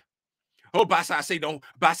side. Oh, by side say don't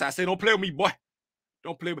play with me, boy.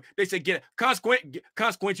 Don't play with me. They say get it.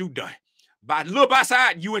 Consequent, you done. By little by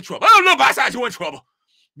side, you in trouble. Oh, little by side, you in trouble.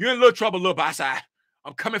 You in a little trouble, little by side.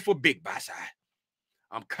 I'm coming for big by side.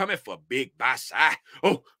 I'm coming for big by side.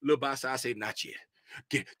 Oh, little by side say not yet.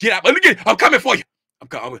 Get out. I'm coming for you. I'm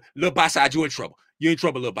coming. Little by side, you in trouble. You in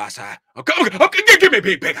trouble, little by side. I'm coming. Give me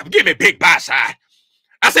big by side.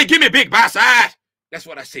 I said, give me big by side. That's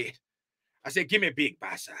what I said. I said, give me big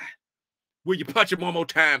by side. Will you punch it one more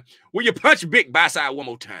time? Will you punch big by side one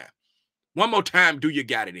more time? One more time, do you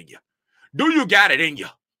got it in you? Do you got it in you?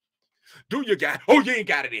 Do you got it? Oh, you ain't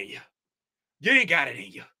got it in you. You ain't got it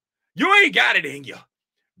in you. You ain't got it in you.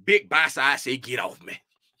 Big by side say, get off me.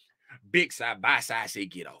 Big side by side say,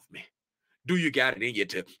 get off me. Do you got it in you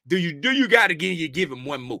to? Do you got it in you? Give him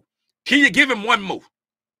one move. Can you give him one move?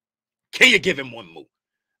 Can you give him one move?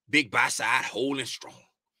 Big by side holding strong.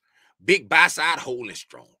 Big by side holding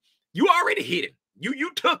strong. You already hit him.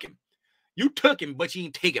 You took him. You took him, but you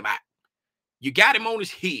didn't take him out. You got him on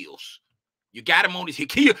his heels. You got him on his heels.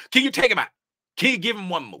 Can you take him out? Can you give him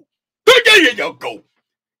one move? There you go.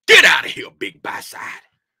 Get out of here, big by side.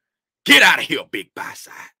 Get out of here, big by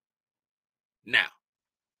side. Now,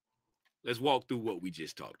 let's walk through what we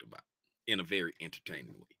just talked about in a very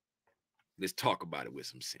entertaining way. Let's talk about it with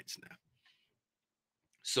some sense now.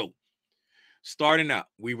 So, starting out,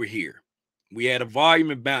 we were here. We had a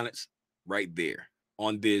volume imbalance right there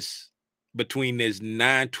on this, between this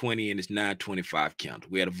 920 and this 925 counter.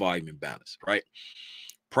 We had a volume imbalance, right?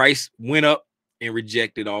 Price went up and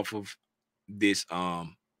rejected off of this,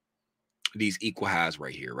 these equal highs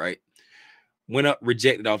right here, right? Went up,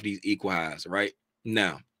 rejected off these equal highs, right?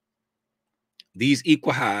 Now, these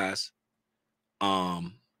equal highs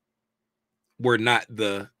were not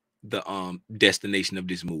the destination of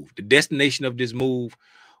this move. The destination of this move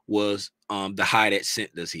was the high that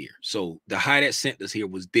sent us here. So the high that sent us here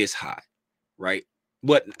was this high, right?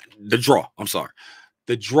 But the draw, I'm sorry.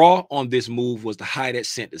 The draw on this move was the high that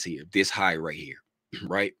sent us here, this high right here,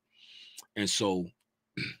 right? And so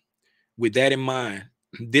with that in mind,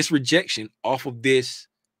 this rejection off of this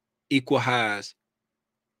equal highs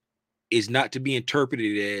is not to be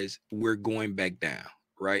interpreted as we're going back down,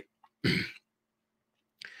 right?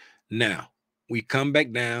 Now, we come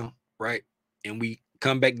back down, right? And we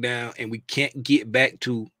come back down, and we can't get back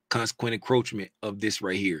to consequent encroachment of this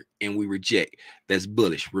right here, and we reject. That's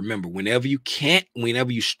bullish. Remember, whenever you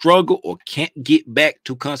struggle or can't get back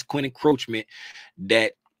to consequent encroachment,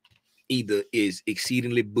 that either is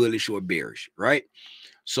exceedingly bullish or bearish, right?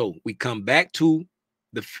 So we come back to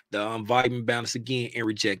the volume imbalance again and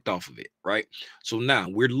reject off of it, right? So now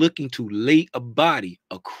we're looking to lay a body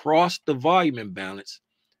across the volume imbalance,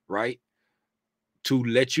 right? To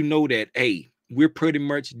let you know that, hey, we're pretty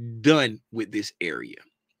much done with this area,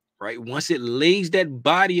 right? Once it lays that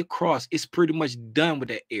body across, it's pretty much done with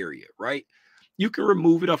that area, right? You can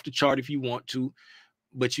remove it off the chart if you want to,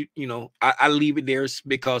 but I leave it there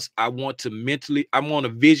because I want to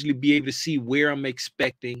visually be able to see where I'm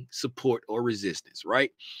expecting support or resistance,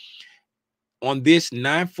 right? On this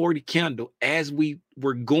 940 candle, as we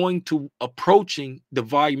were going to approaching the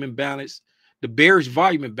volume imbalance, the bearish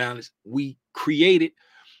volume imbalance, we created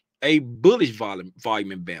a bullish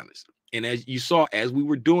volume imbalance. And as you saw, as we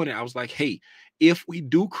were doing it, I was like, hey, if we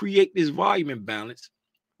do create this volume imbalance,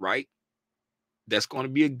 right, that's going to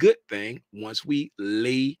be a good thing once we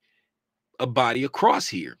lay a body across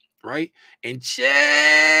here, right? And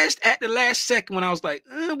just at the last second, when I was like,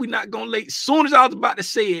 we're not going to lay, as soon as I was about to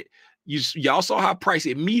say it, y'all saw how price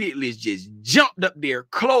immediately just jumped up there,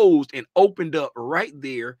 closed, and opened up right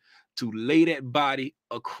there to lay that body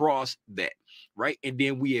across that, right? And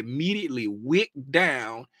then we immediately wicked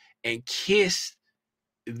down and kissed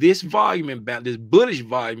this volume imbalance, this bullish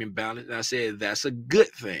volume imbalance. And I said, that's a good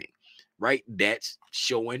thing, right? That's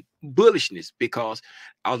showing bullishness, because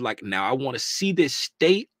I was like, now I want to see this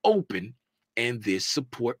stay open and this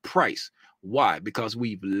support price. Why? Because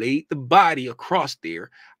we've laid the body across there.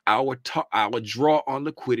 Our draw on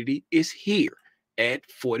liquidity is here at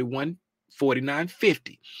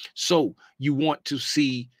 49.50. So you want to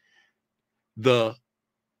see the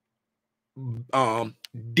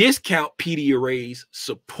discount PD arrays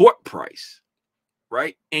support price,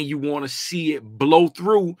 right? And you want to see it blow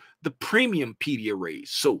through the premium PD arrays.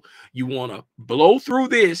 So you want to blow through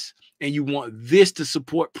this, and you want this to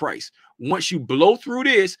support price. Once you blow through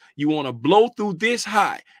this, you want to blow through this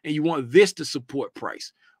high, and you want this to support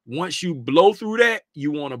price. Once you blow through that,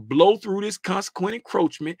 you want to blow through this consequent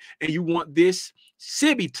encroachment, and you want this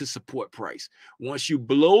SIBI to support price. Once you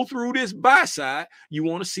blow through this buy side, you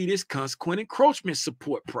want to see this consequent encroachment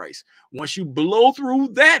support price. Once you blow through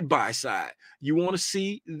that buy side, you want to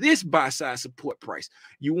see this buy side support price.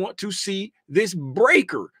 You want to see this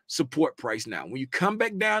breaker support price. Now, when you come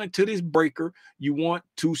back down into this breaker, you want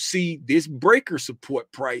to see this breaker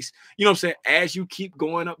support price. You know what I'm saying? As you keep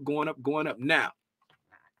going up, going up, going up. Now,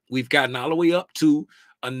 we've gotten all the way up to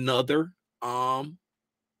another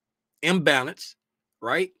imbalance,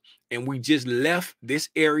 right? And we just left this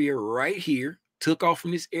area right here, took off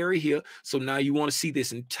from this area here. So now you want to see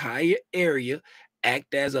this entire area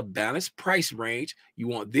act as a balanced price range. You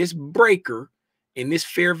want this breaker in this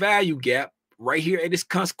fair value gap right here at this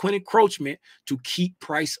consequent encroachment to keep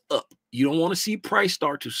price up. You don't want to see price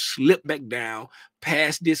start to slip back down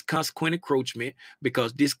past this consequent encroachment,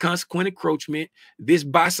 because this consequent encroachment, this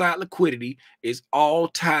buy side liquidity, is all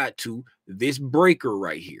tied to this breaker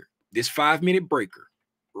right here, this 5-minute breaker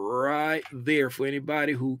right there. For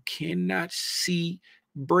anybody who cannot see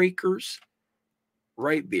breakers,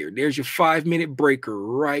 right there, there's your 5-minute breaker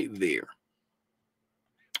right there,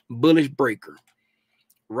 bullish breaker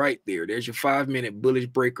right there. There's your 5-minute bullish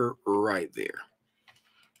breaker right there.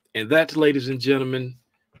 And that, ladies and gentlemen,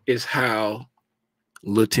 is how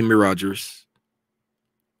Lil Timmy Rogers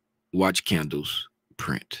watch candles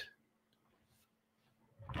print.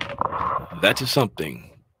 That is something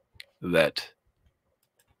that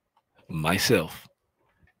myself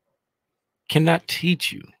cannot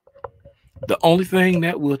teach you. The only thing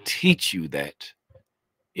that will teach you that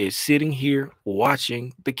is sitting here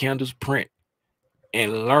watching the candles print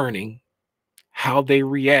and learning how they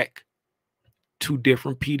react to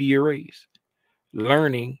different PD arrays,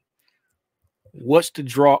 learning what's the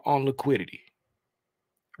draw on liquidity,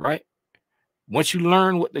 right? Once you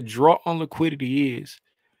learn what the draw on liquidity is,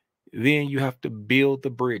 then you have to build the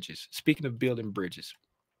bridges. Speaking of building bridges,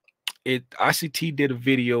 ICT did a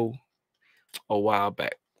video a while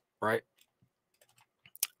back, right?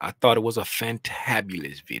 I thought it was a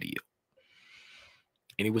fantabulous video.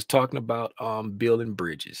 And he was talking about building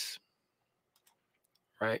bridges,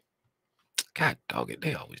 right? God dog it,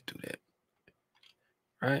 they always do that,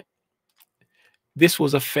 right? This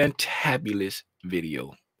was a fantabulous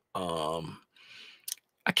video.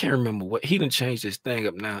 I can't remember what he done changed this thing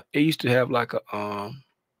up now. It used to have like a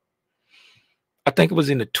I think it was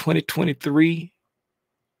in the 2023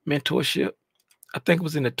 mentorship. I think it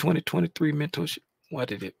was in the 2023 mentorship. Why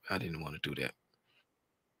did it? I didn't want to do that.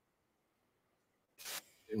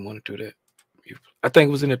 Didn't want to do that. I think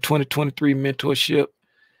it was in the 2023 mentorship,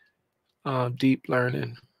 deep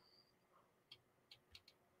learning.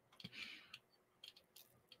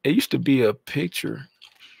 It used to be a picture.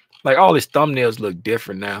 Like all his thumbnails look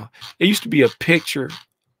different now. It used to be a picture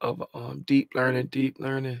of deep learning.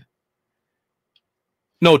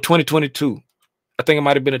 No, 2022. I think it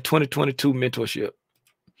might have been a 2022 mentorship.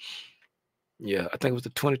 Yeah, I think it was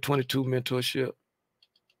the 2022 mentorship.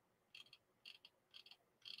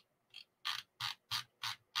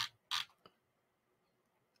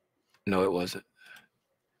 No, it wasn't.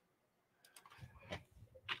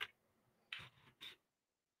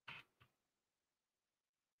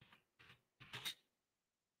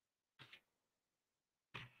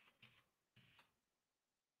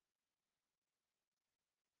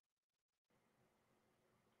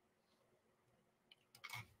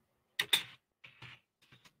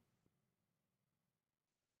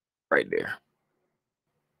 Right there.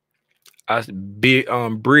 I big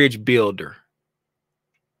bridge builder.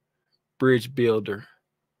 Bridge builder.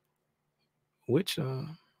 Which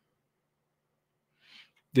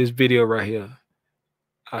this video right here.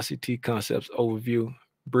 ICT concepts overview.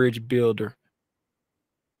 Bridge builder.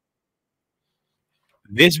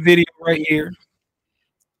 This video right here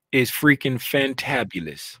is freaking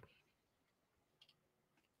fantabulous.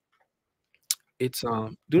 It's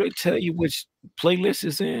do they tell you which playlist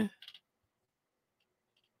is in?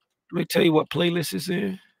 Do they tell you what playlist is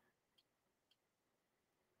in?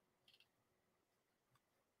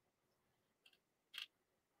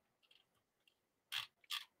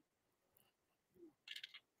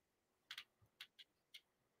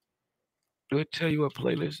 Do it tell you what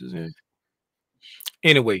playlist is in?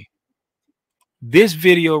 Anyway, this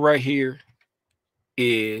video right here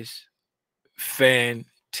is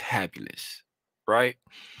fantabulous, right?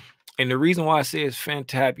 And the reason why I say it's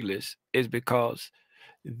fantabulous is because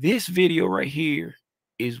this video right here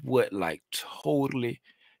is what like totally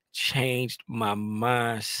changed my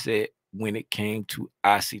mindset when it came to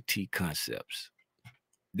ICT concepts.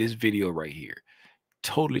 This video right here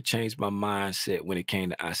totally changed my mindset when it came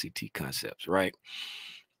to ICT concepts, right?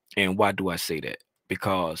 And why do I say that?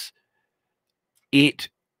 Because it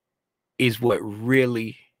is what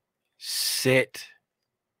really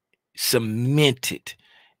cemented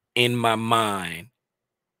in my mind,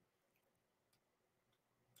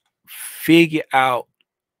 figure out,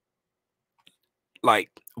 like,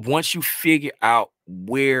 once you figure out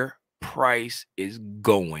where price is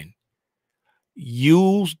going,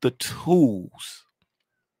 use the tools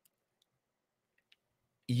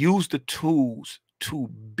to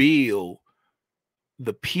build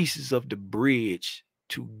the pieces of the bridge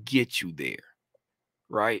to get you there,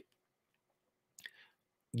 right?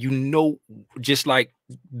 You know, just like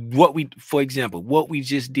for example, what we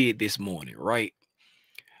just did this morning, right?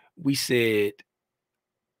 We said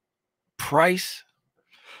price,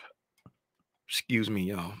 excuse me,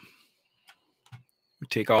 y'all. We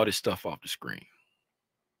take all this stuff off the screen.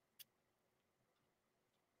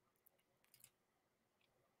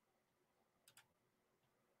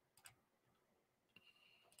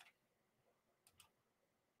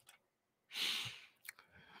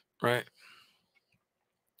 Right?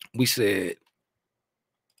 We said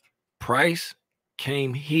price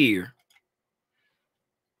came here,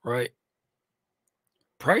 right?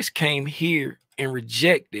 Price came here and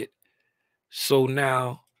rejected. So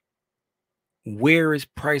now, where is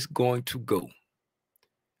price going to go?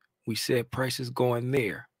 We said price is going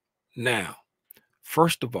there. Now,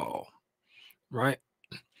 first of all, right,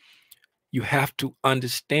 you have to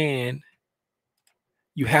understand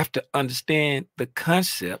the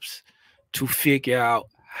concepts to figure out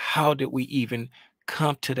how did we even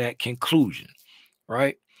come to that conclusion,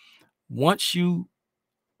 right? Once you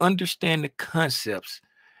understand the concepts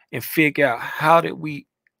and figure out how did we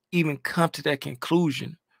even come to that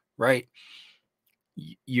conclusion, right?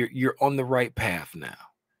 You're on the right path now.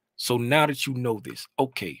 So now that you know this,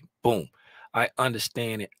 okay, boom, I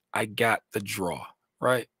understand it. I got the draw,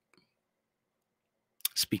 right?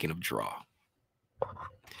 Speaking of draw,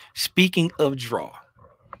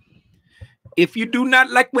 if you do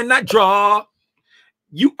not like when I draw,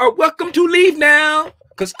 you are welcome to leave now,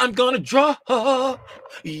 because I'm gonna draw.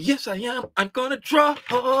 Yes, I am. I'm gonna draw.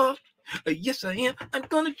 Yes, I am. I'm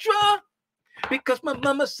gonna draw. Because my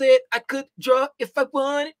mama said I could draw if I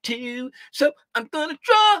wanted to. So I'm gonna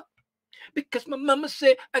draw. Because my mama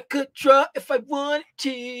said I could draw if I wanted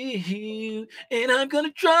to. And I'm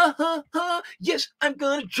gonna draw. Yes, I'm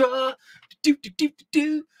gonna draw.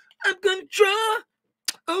 I'm gonna draw.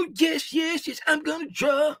 Oh, yes, I'm gonna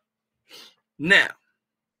draw. Now,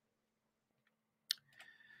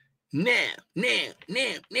 Now.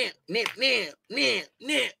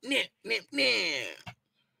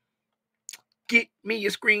 Get me a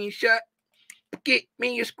screenshot. Get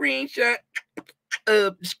me a screenshot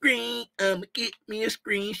of the screen. Get me a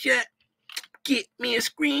screenshot. Get me a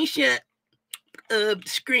screenshot of the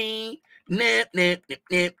screen. Now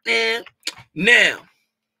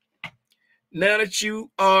that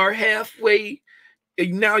you are halfway,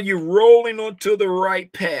 now you're rolling onto the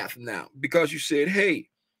right path now because you said, hey,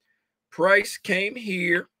 price came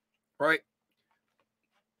here, right?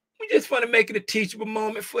 We just want to make it a teachable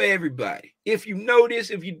moment for everybody. If you know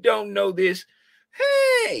this, if you don't know this,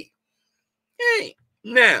 hey,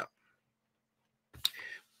 now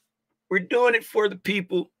we're doing it for the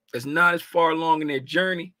people that's not as far along in their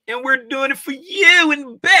journey, and we're doing it for you in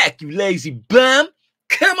the back, you lazy bum.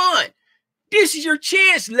 Come on. This is your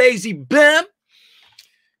chance, lazy bum.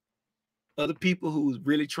 Other people who's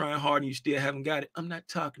really trying hard and you still haven't got it, I'm not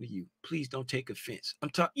talking to you. Please don't take offense. I'm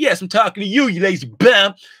talking to you, you lazy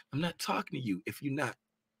bum. I'm not talking to you if you're not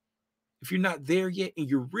there yet and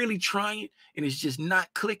you're really trying and it's just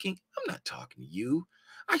not clicking. I'm not talking to you.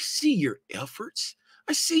 I see your efforts.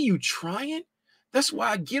 I see you trying. That's why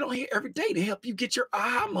I get on here every day to help you get your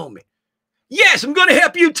aha moment. Yes, I'm going to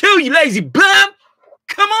help you too, you lazy bum.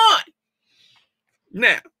 Come on.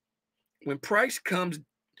 Now, when price comes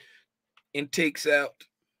and takes out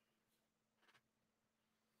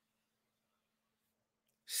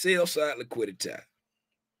sell side liquidity,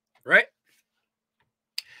 right?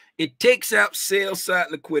 It takes out sell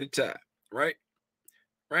side liquidity, right?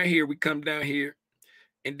 Right here, we come down here,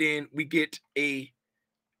 and then we get a,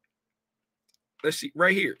 let's see,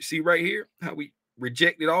 right here. See right here how we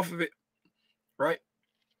reject it off of it, right?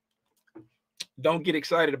 Don't get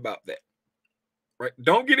excited about that, right?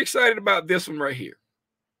 Don't get excited about this one right here,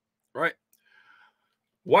 right?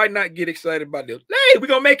 Why not get excited about this? Hey, we're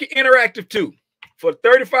going to make it interactive too. For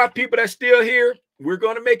 35 people that's still here, we're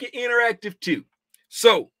going to make it interactive too.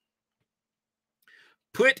 So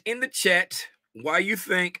put in the chat why you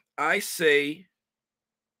think I say,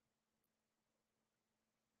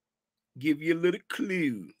 give you a little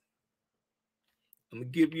clue. I'm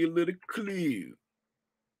going to give you a little clue.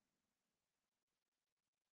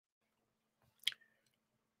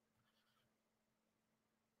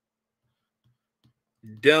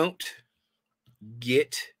 Don't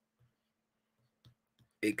get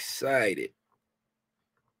excited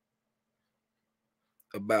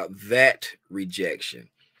about that rejection.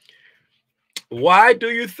 Why do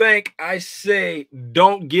you think I say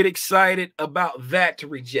don't get excited about that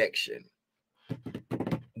rejection?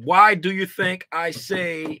 Why do you think I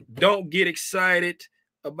say don't get excited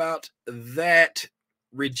about that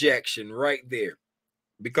rejection right there?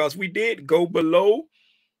 Because we did go below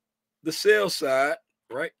the sell side,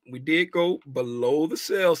 right? We did go below the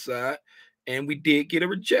sell side and we did get a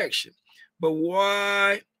rejection. But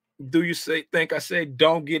why do you think I say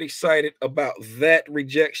don't get excited about that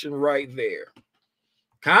rejection right there?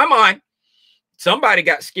 Come on. Somebody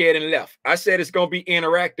got scared and left. I said it's going to be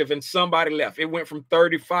interactive and somebody left. It went from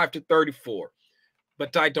 35 to 34.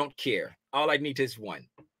 But I don't care. All I need is one.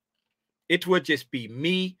 It would just be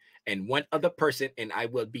me and one other person, and I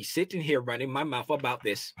will be sitting here running my mouth about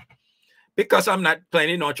this because I'm not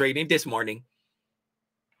planning on trading this morning.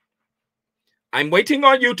 I'm waiting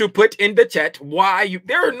on you to put in the chat why you,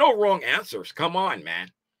 there are no wrong answers. Come on, man.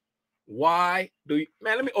 Why do you,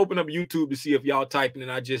 man, let me open up YouTube to see if y'all typing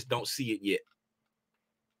and I just don't see it yet.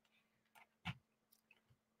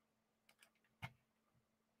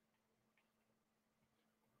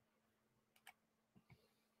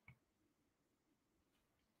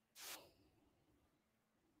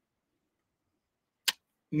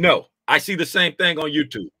 No, I see the same thing on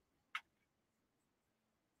YouTube.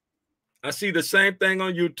 I see the same thing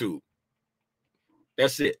on YouTube.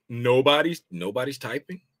 That's it. Nobody's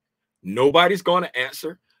typing. Nobody's going to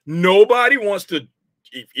answer. Nobody wants to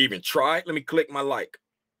even try. Let me click my like.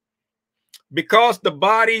 Because the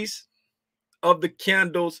bodies of the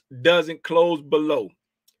candles doesn't close below.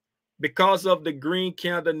 Because of the green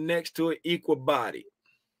candle next to an equal body.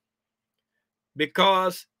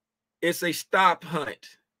 Because it's a stop hunt.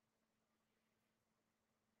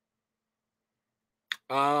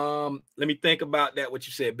 Let me think about that, what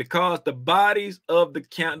you said. Because the bodies of the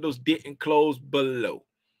candles didn't close below.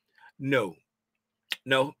 No,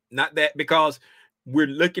 not that, because we're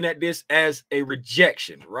looking at this as a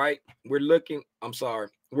rejection, right? We're looking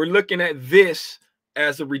at this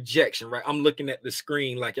as a rejection, right? I'm looking at the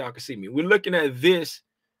screen like y'all can see me. We're looking at this.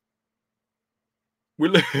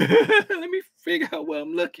 Let me figure out where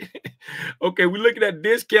I'm looking. Okay, we're looking at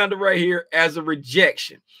this candle right here as a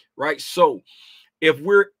rejection, right? So if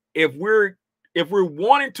we're if we're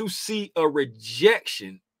wanting to see a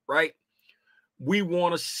rejection, right? We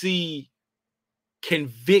want to see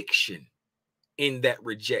conviction in that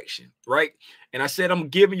rejection, right? And I said I'm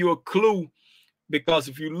giving you a clue because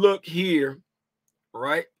if you look here,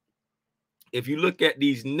 right? If you look at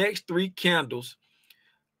these next three candles,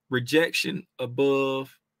 rejection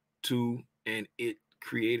above two, and it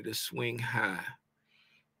created a swing high.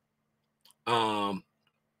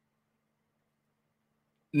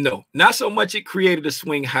 No, not so much it created a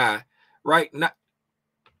swing high, right?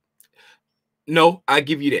 No, I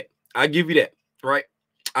give you that. I give you that, right?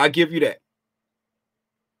 I give you that.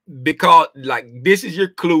 Because like this is your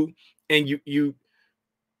clue, and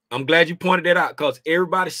I'm glad you pointed that out because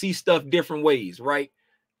everybody sees stuff different ways, right?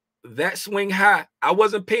 That swing high, I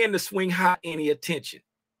wasn't paying the swing high any attention,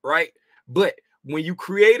 right? But when you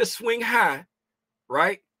create a swing high,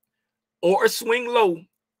 right, or a swing low,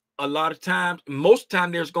 a lot of times, most of the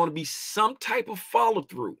time, there's going to be some type of follow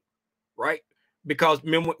through, right? Because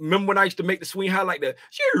remember when I used to make the swing high like the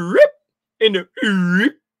and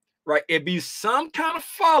the right? It'd be some kind of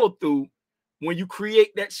follow through when you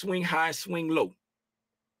create that swing high, swing low,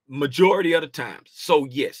 majority of the times. So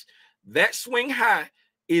yes, that swing high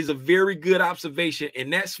is a very good observation,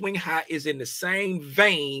 and that swing high is in the same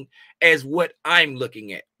vein as what I'm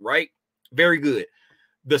looking at, right? Very good.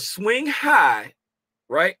 The swing high,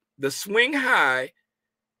 right? The swing high,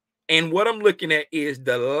 and what I'm looking at is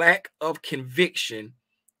the lack of conviction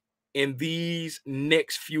in these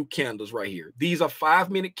next few candles right here. These are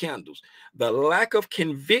 5-minute candles. The lack of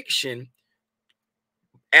conviction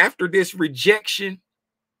after this rejection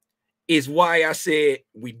is why I said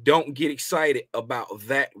we don't get excited about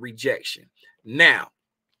that rejection. Now,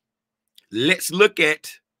 let's look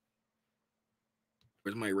at,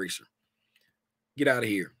 where's my eraser? Get out of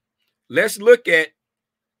here. Let's look at,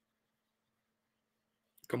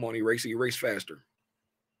 come on, eraser, erase faster.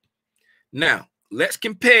 Now, let's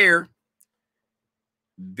compare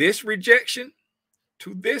this rejection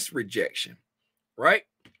to this rejection, right?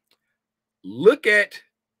 Look at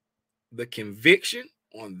the conviction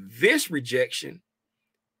on this rejection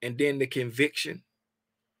and then the conviction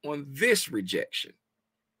on this rejection,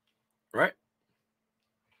 right?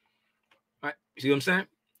 All right, see what I'm saying?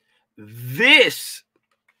 This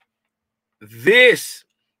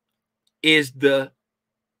is the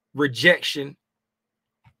rejection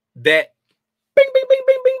that bing, bing, bing,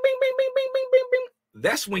 bing, bing, bing, bing, bing, bing, bing, bing, bing.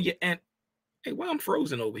 That's when you and hey, why I'm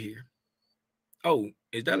frozen over here? Oh,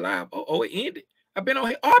 is that live? Oh, it ended. I've been on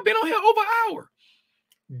here. Oh, I've been on here over an hour.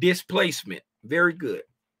 Displacement. Very good.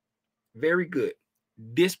 Very good.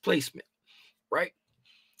 Displacement, right?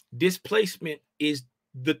 Displacement is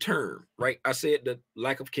the term, right? I said the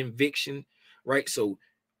lack of conviction, right? So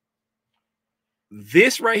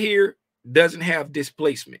this right here doesn't have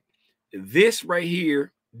displacement. This right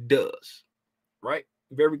here does, right?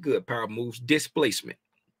 Very good. Power moves, displacement,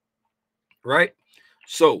 right?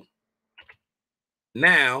 So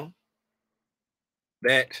now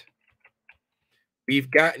that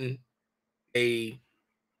we've gotten a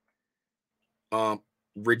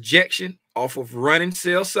rejection off of running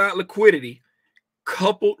sell side liquidity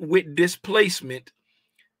coupled with displacement,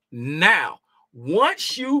 now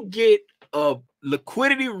once you get a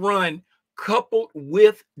liquidity run coupled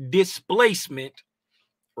with displacement,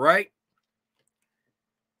 right,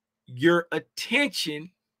 your attention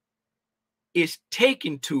is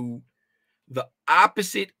taken to the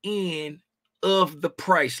opposite end of the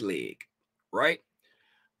price leg, right?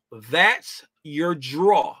 That's your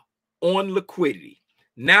draw on liquidity.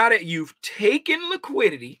 Now that you've taken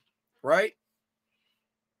liquidity, right?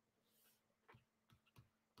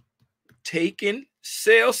 Taken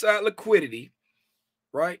sell side liquidity,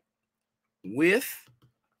 right? With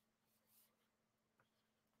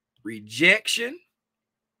rejection,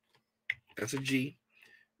 that's a G,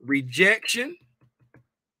 rejection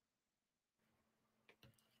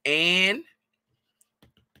and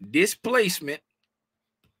displacement,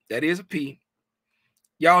 that is a P.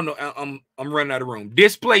 Y'all know I'm running out of room.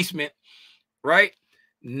 Displacement, right?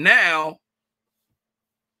 Now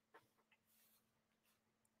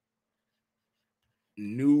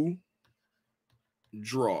new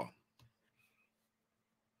draw,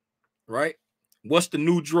 right? What's the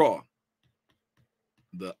new draw?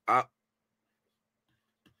 The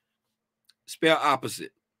spell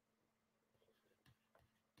opposite.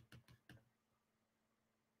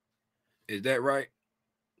 Is that right?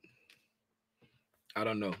 I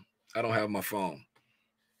don't know. I don't have my phone.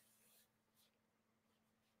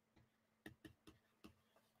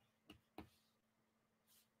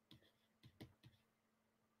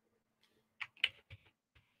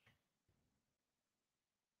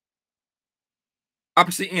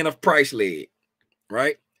 opposite end of price leg,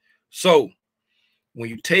 right? So when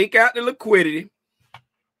you take out the liquidity,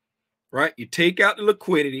 right? You take out the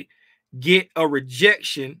liquidity, get a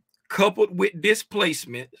rejection coupled with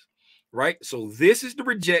displacement, right? So this is the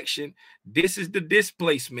rejection, this is the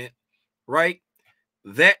displacement, right?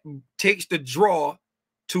 That takes the draw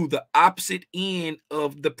to the opposite end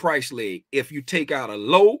of the price leg. If you take out a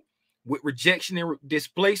low with rejection and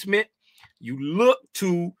displacement, you look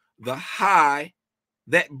to the high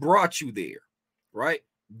that brought you there, right?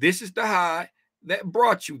 This is the high that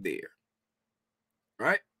brought you there,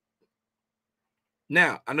 right?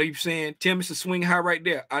 Now, I know you're saying, Tim, it's a swing high right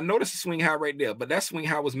there. I know that's a swing high right there, but that swing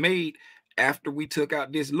high was made after we took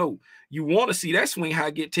out this low. You want to see that swing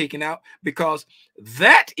high get taken out because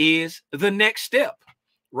that is the next step,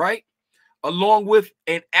 right? Along with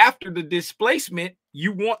and after the displacement,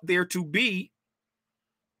 you want there to be,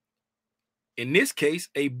 in this case,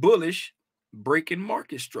 a bullish break in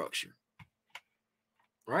market structure,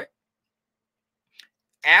 right?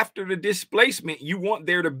 After the displacement, you want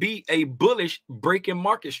there to be a bullish break in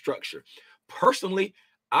market structure. Personally,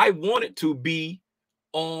 I want it to be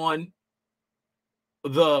on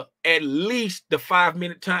the at least the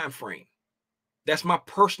 5-minute time frame. That's my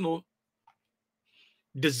personal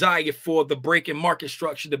desire for the break in market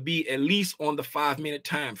structure to be at least on the 5-minute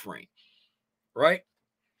time frame, right?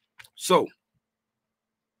 So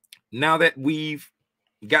now that we've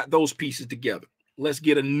got those pieces together, let's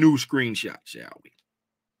get a new screenshot, shall we?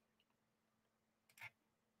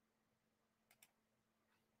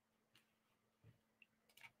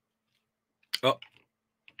 Oh,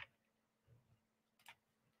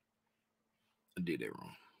 I did that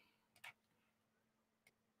wrong.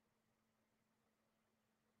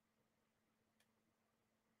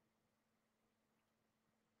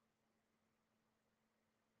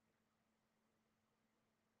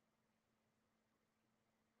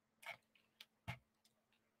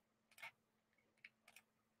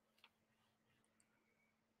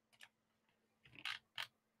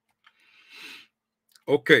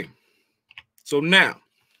 Okay, so now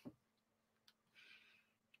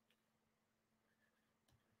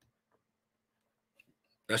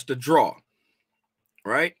that's the draw,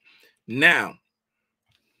 right? Now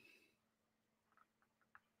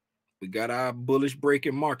we got our bullish break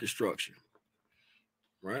in market structure,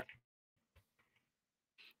 right?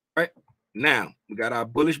 Right now we got our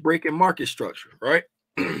bullish break in market structure, right?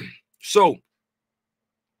 So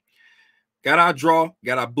got our draw,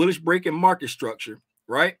 got our bullish break in market structure,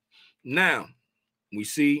 right? Now we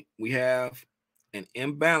see we have an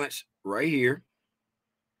imbalance right here,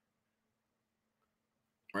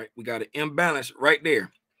 right? We got an imbalance right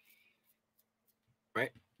there, right?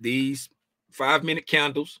 These 5-minute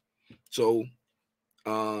candles. So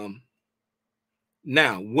now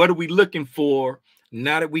what are we looking for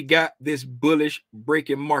now that we got this bullish break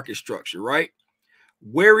in market structure, right?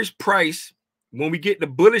 Where is price when we get the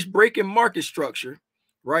bullish break in market structure,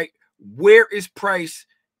 right? Where is price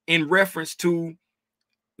in reference to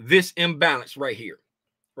this imbalance right here,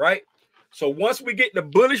 right? So once we get the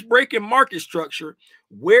bullish break in market structure,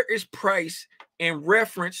 where is price in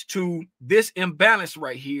reference to this imbalance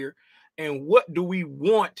right here? And what do we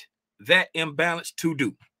want that imbalance to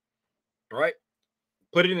do? All right,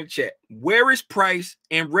 put it in the chat. Where is price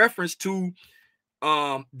in reference to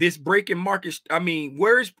this break in market? I mean,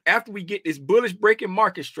 where is, after we get this bullish break in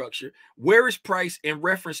market structure, where is price in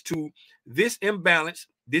reference to this imbalance,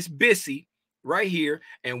 this BISI right here?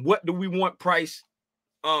 And what do we want price?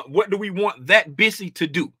 What do we want that BISI to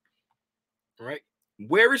do? All right.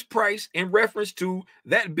 Where is price in reference to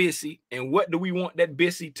that BISI? And what do we want that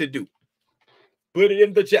BISI to do? Put it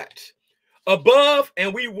in the chat. Above,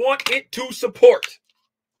 and we want it to support.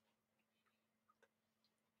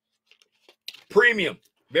 Premium.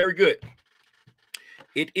 Very good.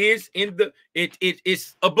 It is in the,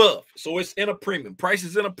 it's above. So it's in a premium. Price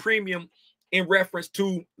is in a premium in reference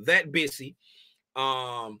to that BISI.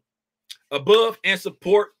 Above and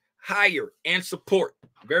support, higher and support.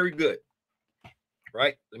 Very good.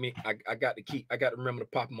 Right? I got to keep, I got to remember to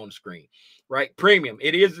pop them on the screen. Right? Premium.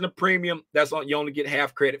 It is in a premium. That's on, you only get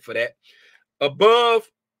half credit for that. Above,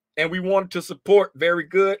 and we wanted to support. Very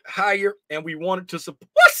good. Higher, and we wanted to support.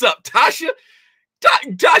 What's up, Tasha?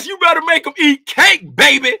 Tasha, you better make them eat cake,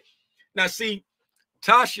 baby. Now, see,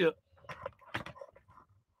 Tasha,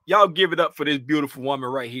 y'all give it up for this beautiful woman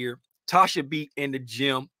right here. Tasha be in the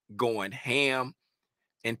gym going ham,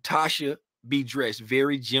 and Tasha be dressed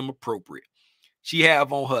very gym appropriate. She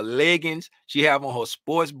have on her leggings. She have on her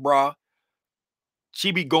sports bra.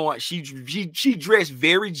 She be going, she dressed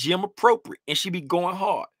very gym appropriate, and she be going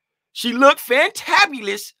hard. She looked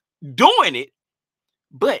fantabulous doing it,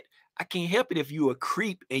 But I can't help it if you a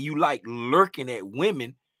creep and you like lurking at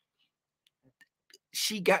women.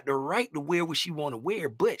 She got the right to wear what she want to wear,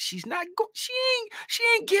 but she's not she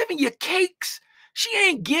ain't giving you cakes. She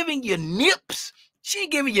ain't giving you nips. She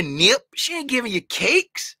ain't giving you nip. She ain't giving you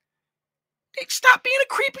cakes. Stop being a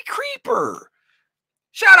creepy creeper.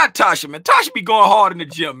 Shout out Tasha, man. Tasha be going hard in the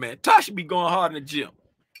gym, man. Tasha be going hard in the gym.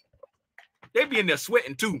 They be in there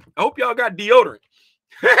sweating too. I hope y'all got deodorant.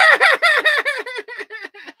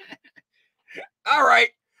 All right.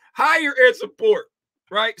 Hire and support.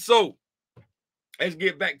 Right. So let's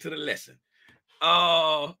get back to the lesson.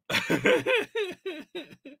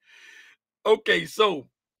 Okay, so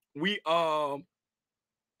we wanted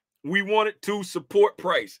to support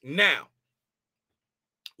price. Now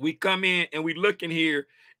we come in and we look in here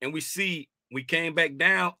and we see we came back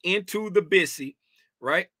down into the Bissy,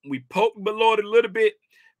 right? We poked below it a little bit,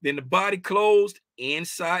 then the body closed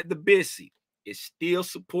inside the Bissy. It's still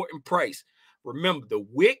supporting price. Remember, the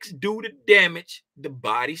wicks do the damage, the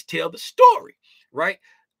bodies tell the story, right?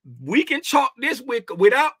 We can chalk this wick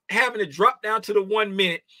without having to drop down to the 1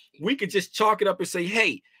 minute. We can just chalk it up and say,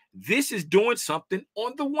 hey, this is doing something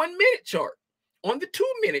on the 1 minute chart, on the 2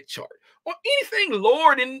 minute chart, or anything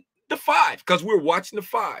lower than the 5, because we're watching the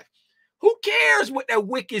 5. Who cares what that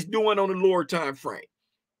wick is doing on the lower time frame?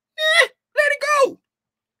 Let it go.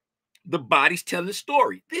 The body's telling the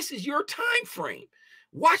story. This is your time frame.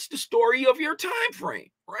 Watch the story of your time frame,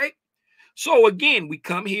 right? So again, we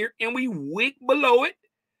come here and we wick below it,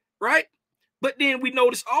 right? But then we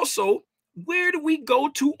notice also, where do we go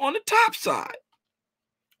to on the top side?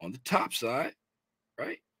 On the top side,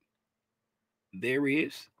 right? There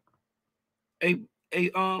is a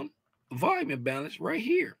volume imbalance right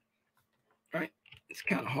here, right? It's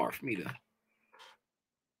kind of hard for me to.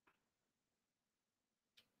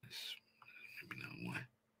 Maybe not one.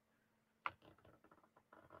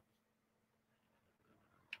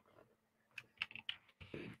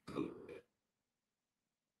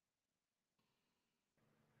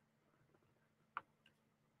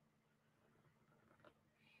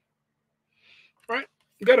 Right?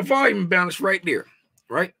 You got a volume imbalance right there,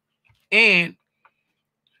 right? And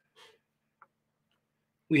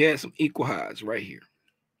we had some equal highs right here.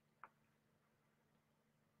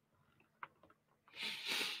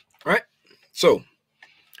 Right? So,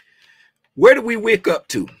 where did we wick up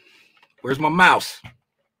to? Where's my mouse?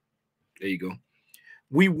 There you go.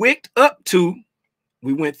 We wicked up to,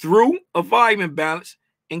 we went through a volume imbalance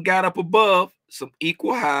and got up above some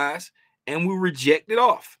equal highs, and we rejected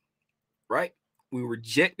off, right? We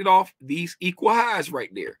rejected off these equal highs right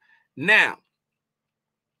there. Now,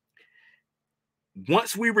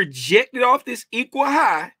 once we rejected off this equal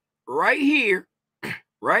high right here,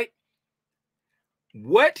 right?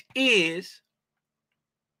 What is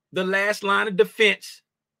the last line of defense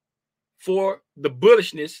for the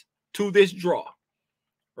bullishness to this draw,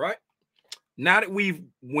 right? Now that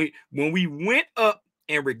when we went up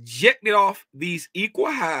and rejected off these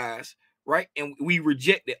equal highs, right? And we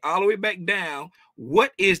rejected all the way back down,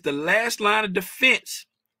 what is the last line of defense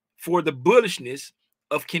for the bullishness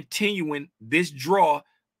of continuing this draw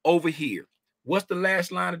over here? What's the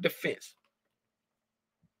last line of defense?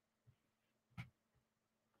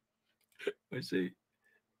 Let's see.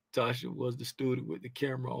 Tasha was the student with the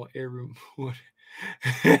camera on every morning.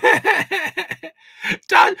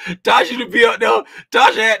 Tasha to be up there.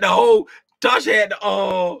 Tasha had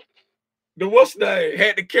the what's name?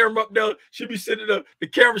 Had the camera up there. She be sitting there. The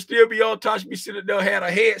camera still be on. Tasha be sitting there. Had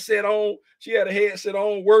a headset on. She had a headset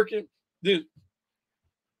on working. This.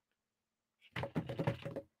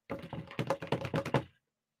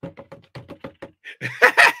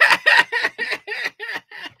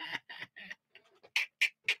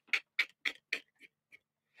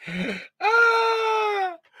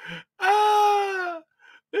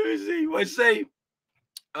 Let me see what say.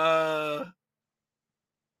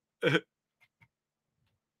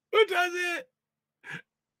 What does it?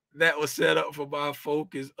 That was set up for my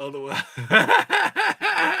focus. Otherwise,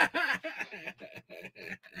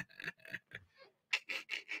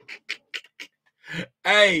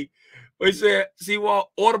 hey, what said? See what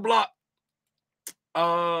order block?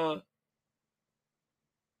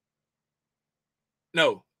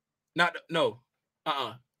 No, not no.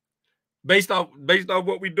 Based off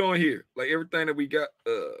what we doing here, like everything that we got,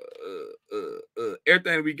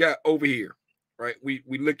 everything that we got over here, right? We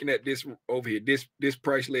looking at this over here, this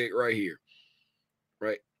price leg right here,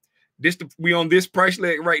 right? We on this price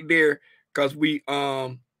leg right there because we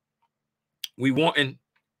wanting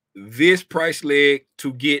this price leg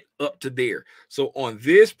to get up to there. So on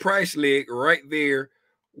this price leg right there,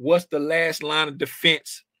 what's the last line of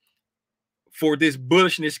defense for this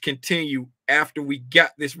bullishness continue after we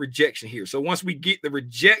got this rejection here. So once we get the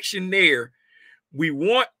rejection there, we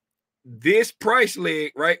want this price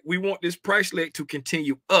leg, right? We want this price leg to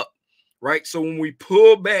continue up, right? So when we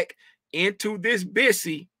pull back into this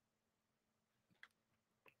BISI,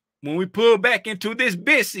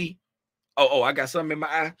 I got something in my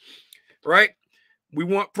eye, right? We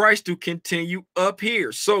want price to continue up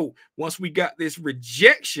here. So once we got this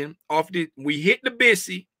rejection off we hit the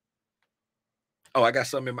BISI. Oh, I got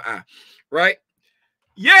something in my eye, right?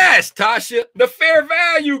 Yes, Tasha, the fair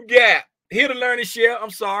value gap. Here to learn and share. I'm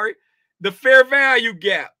sorry. The fair value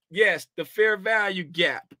gap. Yes, the fair value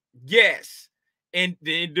gap. Yes. And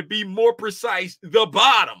then to be more precise, the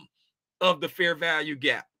bottom of the fair value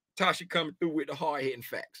gap. Tasha coming through with the hard-hitting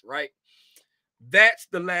facts, right? That's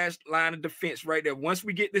the last line of defense right there. Once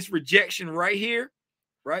we get this rejection right here,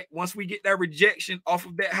 right? Once we get that rejection off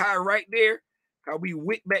of that high right there, how we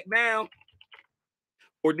wick back down,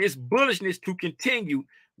 or this bullishness to continue,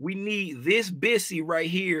 we need this BISI right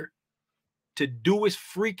here to do its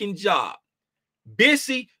freaking job.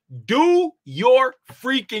 BISI, do your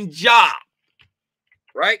freaking job,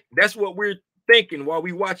 right? That's what we're thinking while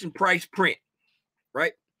we watching price print,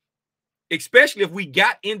 right? Especially if we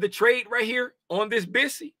got in the trade right here on this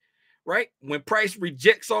BISI, right? When price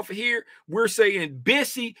rejects off of here, we're saying,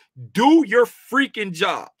 BISI, do your freaking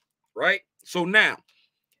job, right? So now,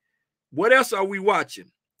 what else are we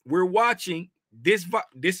watching? We're watching this.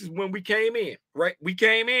 This is when we came in, right? We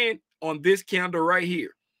came in on this candle right here,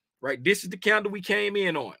 right? This is the candle we came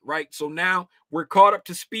in on, right? So now we're caught up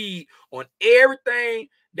to speed on everything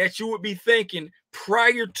that you would be thinking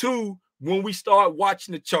prior to when we start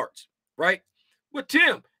watching the charts, right? Well,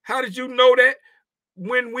 Tim, how did you know that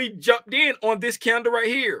when we jumped in on this candle right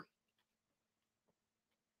here?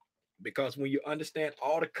 Because when you understand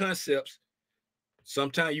all the concepts,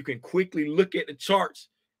 sometimes you can quickly look at the charts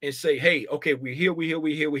and say, hey, okay, we're here.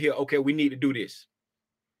 Okay, we need to do this.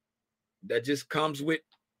 That just comes with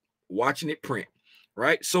watching it print,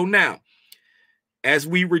 right? So now, as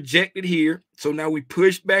we rejected here, so now we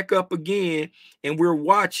push back up again, and we're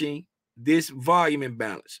watching this volume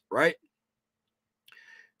imbalance, right?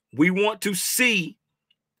 We want to see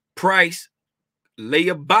price lay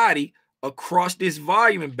a body across this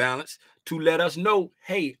volume imbalance to let us know,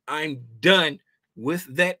 hey, I'm done with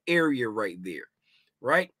that area right there,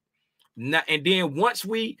 right? Now, and then once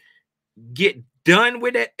we get done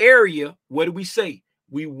with that area, what do we say?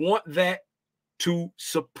 We want that to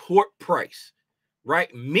support price,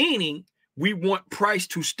 right? Meaning we want price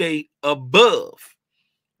to stay above,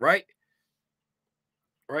 right?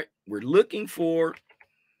 Right? We're looking for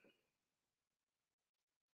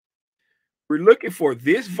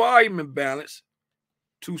this volume imbalance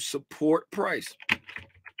to support price.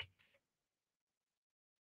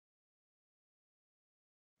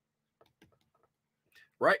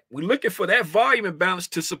 Right? We're looking for that volume imbalance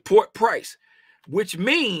to support price, which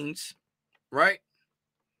means, right,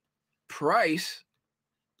 price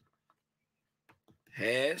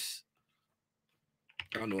has,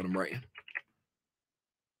 I don't know what I'm writing,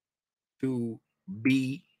 to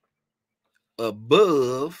be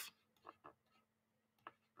above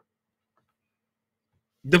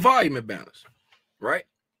the volume imbalance, right?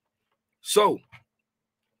 So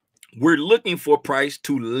we're looking for price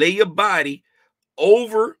to lay a body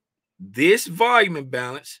over this volume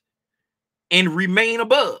imbalance and remain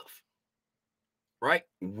above, right?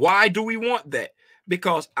 Why do we want that?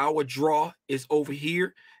 Because our draw is over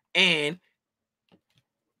here, and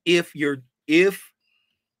if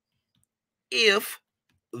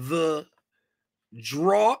the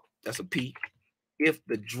draw, that's a P, if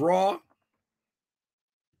the draw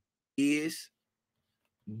is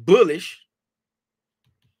bullish,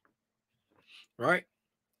 right?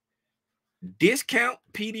 Discount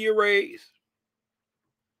PD arrays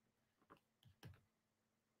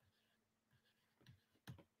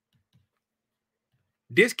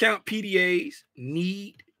discount PDAs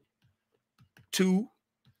need to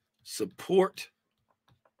support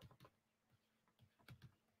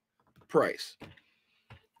price,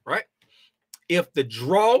 right? If the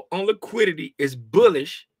draw on liquidity is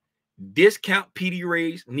bullish, discount PD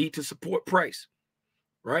arrays need to support price,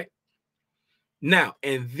 right? Now,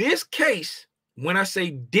 in this case, when I say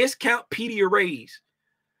discount PD arrays,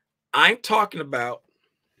 I'm talking about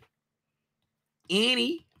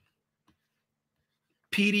any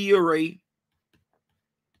PD array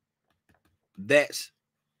that's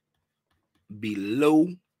below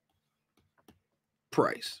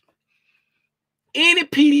price. Any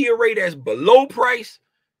PD array that's below price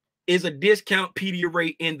is a discount PD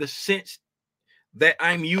array in the sense that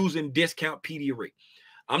I'm using discount PD array.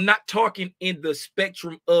 I'm not talking in the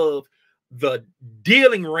spectrum of the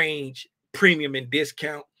dealing range premium and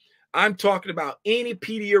discount. I'm talking about any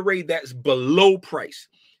PD array that's below price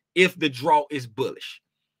if the draw is bullish.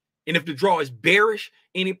 And if the draw is bearish,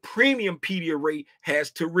 any premium PD array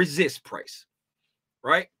has to resist price.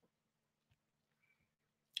 Right?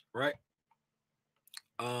 Right?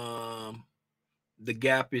 The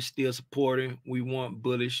gap is still supporting. We want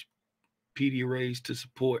bullish PD arrays to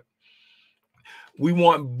support. We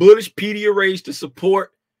want bullish PD arrays to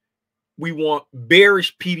support. We want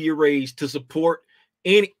bearish PD arrays to support.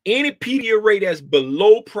 Any PD array that's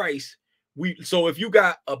below price. So if you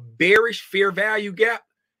got a bearish fair value gap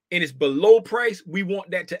and it's below price, we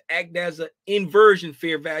want that to act as an inversion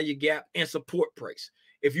fair value gap and support price.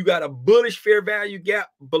 If you got a bullish fair value gap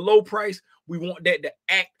below price, we want that to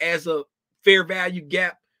act as a fair value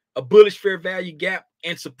gap, a bullish fair value gap,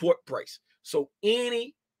 and support price. So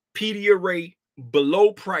any PD array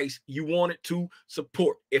below price, you want it to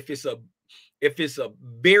support. If it's a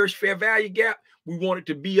bearish fair value gap, we want it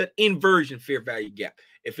to be an inversion fair value gap.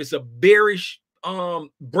 If it's a bearish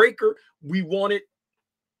breaker, we want it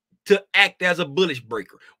to act as a bullish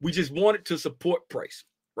breaker. We just want it to support price,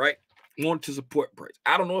 right? Want to support price.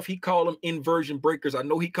 I don't know if he called them inversion breakers. I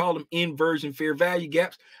know he called them inversion fair value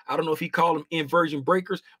gaps. I don't know if he called them inversion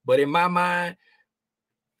breakers, but in my mind,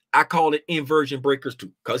 I call it inversion breakers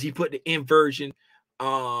too, because he put the inversion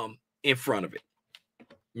in front of it.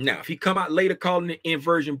 Now, if he come out later calling it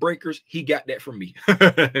inversion breakers, he got that from me.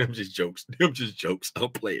 I'm just jokes. I'm just jokes. I'll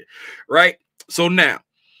play it. Right? So now,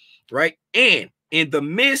 right? And in the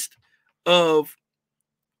midst of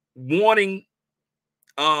wanting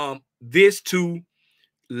this to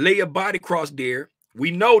lay a body cross there,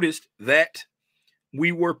 we noticed that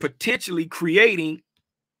we were potentially creating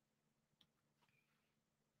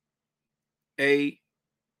a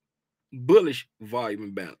bullish volume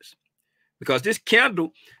imbalance, because this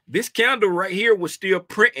candle right here was still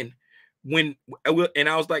printing when, and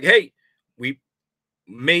I was like, hey, we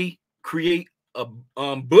may create a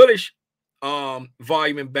bullish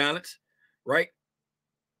volume imbalance, right?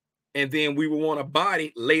 And then we would want a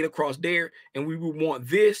body laid across there, and we would want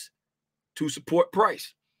this to support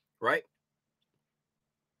price, right?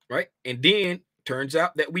 Right? And then turns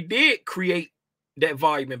out that we did create that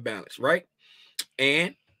volume imbalance, right?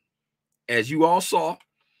 And as you all saw,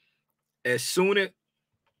 as soon as,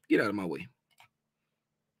 get out of my way.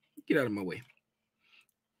 Get out of my way.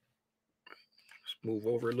 Let's move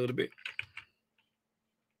over a little bit.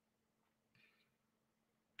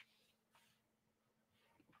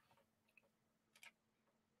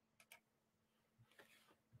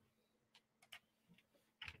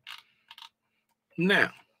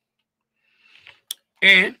 Now,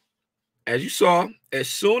 and as you saw, as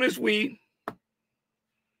soon as we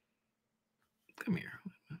come here,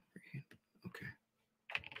 okay.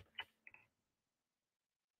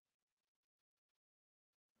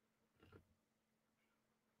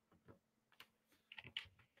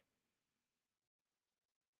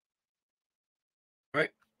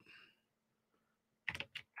 Right.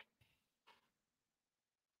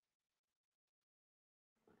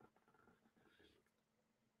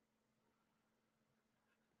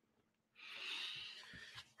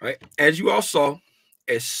 Right. As you all saw,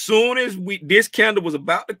 as soon as this candle was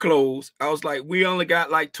about to close, I was like, we only got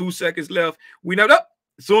like 2 seconds left. We know that.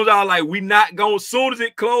 As soon as I was like, we not going, as soon as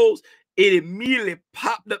it closed, it immediately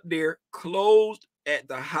popped up there, closed at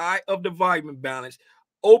the high of the volume imbalance,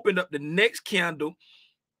 opened up the next candle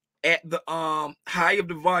at the high of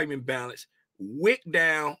the volume imbalance, wick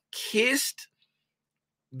down, kissed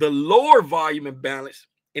the lower volume imbalance,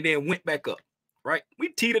 and then went back up. Right? We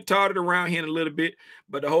teeter-totted around here a little bit,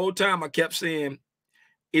 but the whole time I kept saying,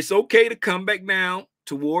 it's okay to come back down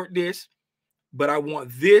toward this, but I want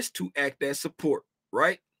this to act as support,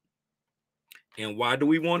 right? And why do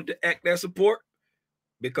we want it to act as support?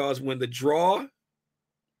 Because when the draw,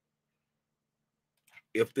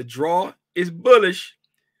 if the draw is bullish,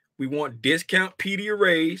 we want discount PD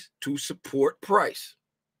arrays to support price,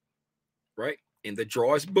 right? And the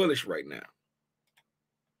draw is bullish right now.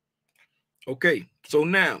 Okay, so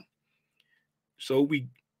now, so we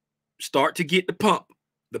start to get the pump.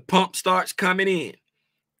 The pump starts coming in,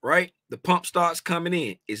 right? The pump starts coming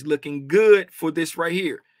in. It's looking good for this right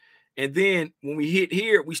here. And then when we hit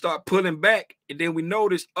here, we start pulling back. And then we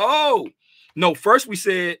notice, oh, no, first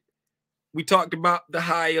we talked about the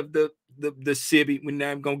high of the SIBI. We're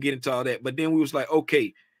not going to get into all that. But then we was like,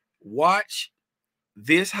 okay, watch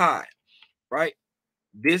this high, right?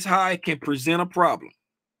 This high can present a problem,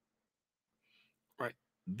 right?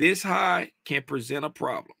 This high can present a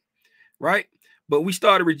problem, right? but we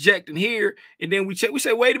started rejecting here, and then we check. We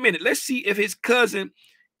say, wait a minute, let's see if his cousin,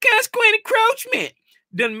 Consequent Encroachment,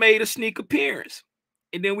 done made a sneak appearance.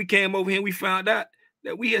 And then we came over here and we found out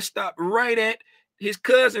that we had stopped right at his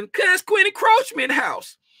cousin, Consequent Encroachment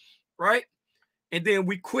house, right? And then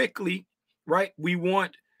we quickly, right, we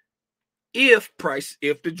want if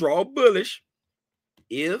the draw bullish,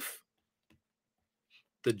 if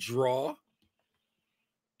the draw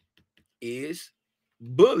is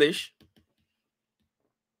bullish,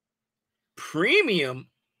 premium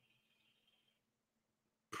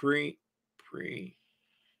did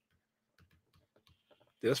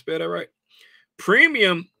I spell that right?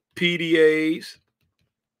 Premium PDAs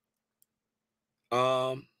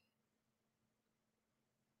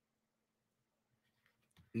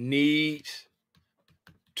needs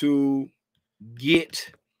to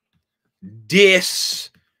get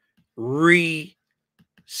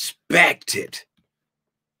disrespected.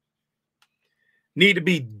 Need to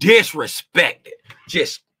be disrespected.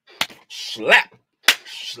 Just slapped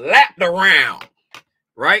around,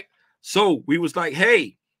 right? So we was like,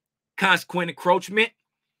 hey, Consequent Encroachment,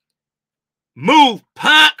 move,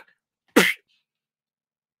 punk.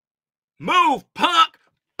 Move, punk.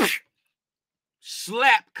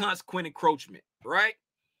 Slap Consequent Encroachment, right?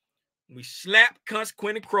 We slap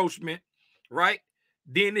Consequent Encroachment, right?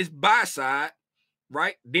 Then this buy side,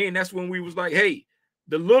 right? Then that's when we was like, hey,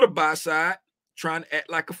 the little buy side trying to act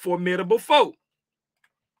like a formidable foe,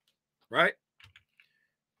 right?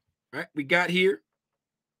 Right? We got here.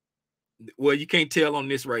 Well, you can't tell on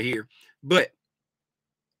this right here, but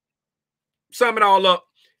sum it all up,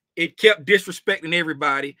 it kept disrespecting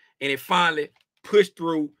everybody, and it finally pushed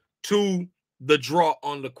through to the draw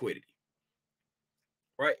on liquidity.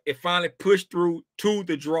 Right? It finally pushed through to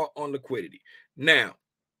the draw on liquidity. Now,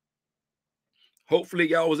 hopefully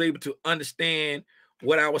y'all was able to understand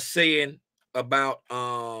what I was saying about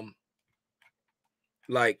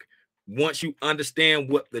like once you understand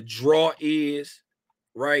what the draw is,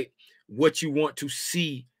 right? What you want to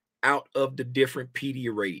see out of the different PD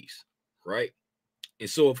arrays, right? And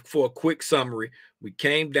so for a quick summary, we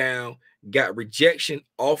came down, got rejection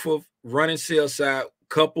off of running sell side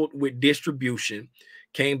coupled with distribution,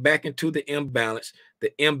 came back into the imbalance.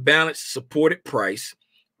 The imbalance supported price,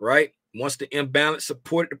 right? Once the imbalance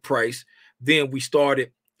supported the price, then we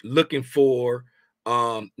started looking for,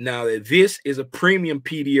 now that this is a premium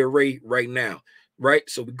PD array right now, right?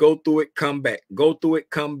 So we go through it, come back, go through it,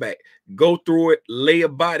 come back, go through it, lay a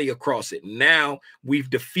body across it. Now we've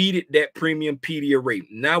defeated that premium PD array.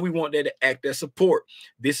 Now we want that to act as support.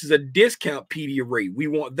 This is a discount PD array. We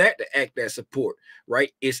want that to act as support,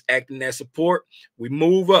 right? It's acting as support. We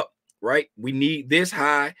move up, right? We need this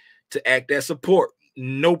high to act as support.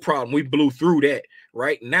 No problem. We blew through that.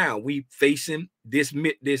 Right now we facing this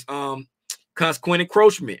Consequent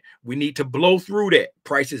Encroachment. We need to blow through that.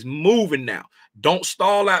 Price is moving now. Don't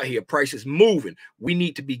stall out here. Price is moving. We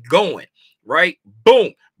need to be going, right?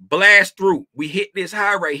 Boom, blast through. We hit this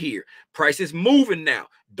high right here. Price is moving now.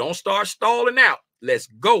 Don't start stalling out. Let's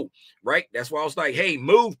go, right? That's why I was like, hey,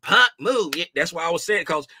 move, punk, move. Yeah, that's why I was saying,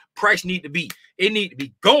 because price need to be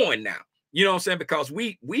going now. You know what I'm saying? Because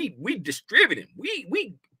we distributing.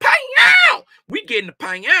 We paying out. We getting the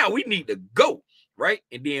paying out. We need to go, right?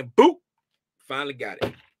 And then boop, finally got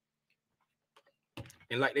it.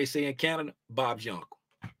 And like they say in Canada, Bob's your uncle.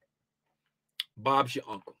 Bob's your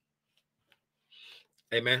uncle.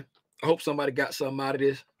 Hey, man, I hope somebody got something out of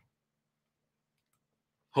this.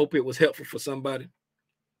 Hope it was helpful for somebody.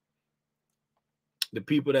 The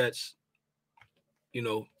people that's, you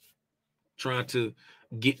know, trying to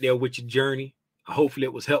get there with your journey. Hopefully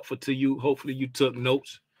it was helpful to you. Hopefully you took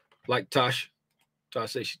notes, like Tasha. Tasha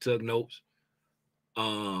said she took notes.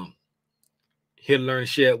 Here to Learn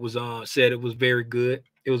Share was said it was very good.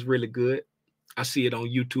 It was really good. I see it on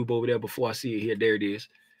YouTube over there before I see it here. There it is.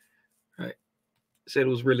 Right. Said it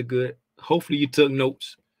was really good. Hopefully you took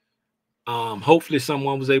notes. Hopefully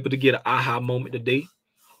someone was able to get an aha moment today.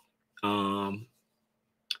 Shout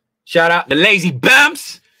out to Lazy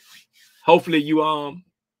Bums. Hopefully you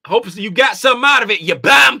got something out of it, you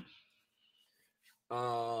bum.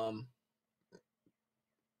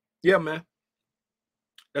 Yeah, man.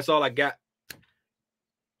 That's all I got.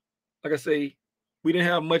 Like I say, we didn't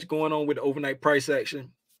have much going on with the overnight price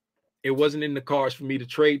action. It wasn't in the cards for me to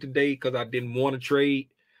trade today because I didn't want to trade.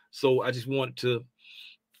 So I just wanted to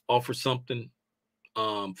offer something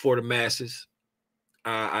for the masses.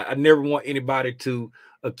 I never want anybody to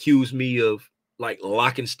accuse me of like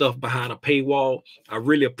locking stuff behind a paywall. I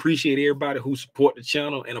really appreciate everybody who support the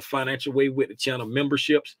channel in a financial way with the channel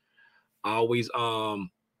memberships. I always tell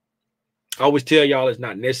y'all it's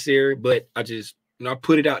not necessary, but I just I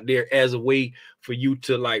put it out there as a way for you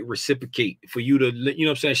to like reciprocate, for you to, you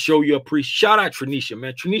know what I'm saying, show your appreciation. Shout out Trinisha,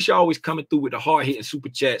 man. Trinisha always coming through with the hard hitting super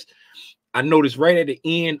chats. I noticed right at the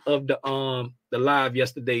end of the live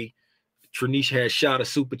yesterday, Trinisha had shot a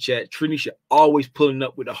super chat. Trinisha always pulling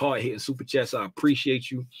up with the hard hitting super chats. I appreciate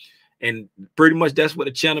you. And pretty much that's what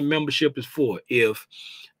the channel membership is for. If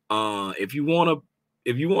you want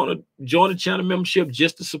to join the channel membership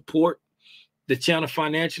just to support the channel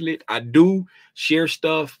financially, I do share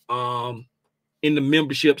stuff in the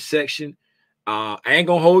membership section. I ain't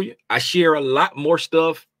gonna hold you. I share a lot more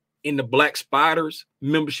stuff in the Black Spiders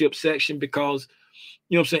membership section because,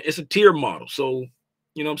 you know what I'm saying, it's a tier model. So,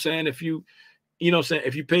 you know what I'm saying, if you know what I'm saying,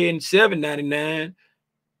 if you pay in $7.99,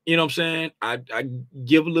 you know what I'm saying, I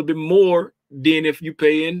give a little bit more than if you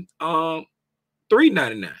pay in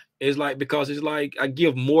 $3.99. It's like, because it's like I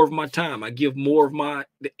give more of my time, I give more of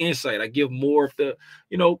the insight, I give more of the,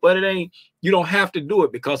 you know, but it ain't, you don't have to do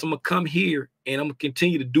it because I'm gonna come here and I'm gonna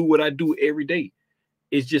continue to do what I do every day.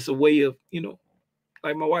 It's just a way of, you know,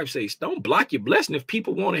 like my wife says, don't block your blessing. If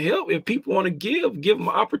people want to help, if people want to give them an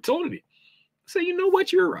opportunity. So you know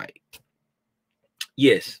what, you're right.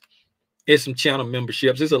 Yes, it's some channel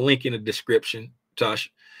memberships. There's a link in the description, Tasha.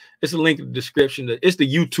 It's a link in the description. It's the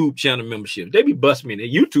YouTube channel membership. They be busting me.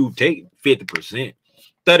 The YouTube take 50%,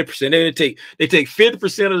 30%. They take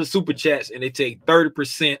 50% of the super chats and they take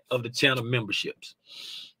 30% of the channel memberships.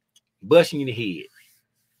 Busting you in the head.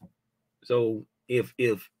 So if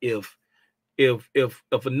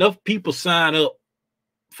enough people sign up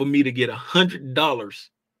for me to get $100,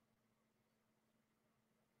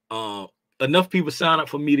 enough people sign up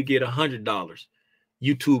for me to get $100,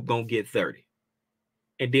 YouTube gonna get 30.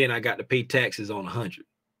 And then I got to pay taxes on 100.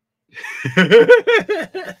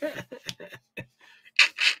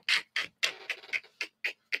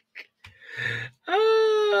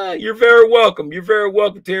 You're very welcome. You're very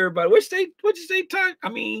welcome to everybody. What'd you say, Ty? I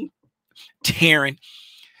mean, Taryn.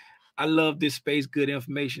 I love this space. Good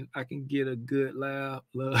information. I can get a good laugh.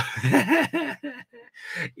 Love.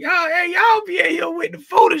 y'all be in here with the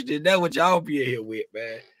foolishness. That's what y'all be in here with,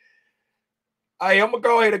 man. Hey, I'm gonna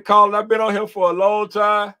go ahead and call it. I've been on here for a long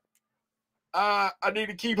time. I need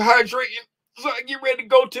to keep hydrating so I get ready to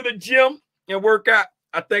go to the gym and work out.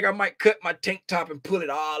 I think I might cut my tank top and put it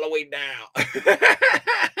all the way down.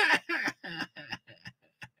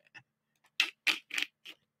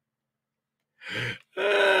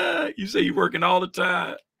 You say you're working all the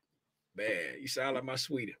time? Man, you sound like my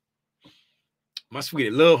sweetie. My sweetie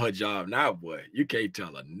love her job now, boy. You can't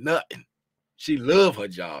tell her nothing. She love her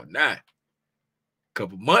job now. A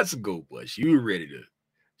couple months ago, boy, she was ready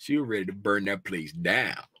to burn that place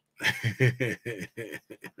down.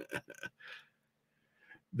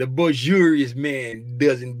 The bourgeois man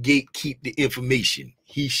doesn't gatekeep the information.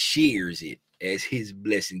 He shares it as his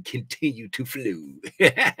blessing continue to flow.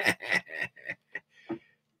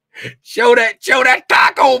 Show that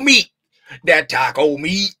taco meat. That taco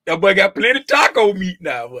meat. That boy got plenty of taco meat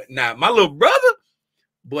now. But now my little brother,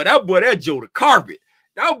 boy, that Joe the carpet.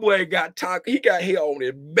 That boy got taco. He got hair on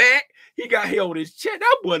his back. He got hair on his chest.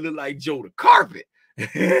 That boy look like Joe the carpet.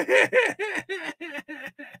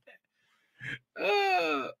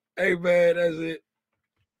 Hey man, that's it.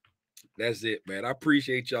 That's it, man. I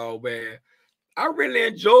appreciate y'all, man. I really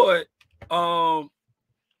enjoyed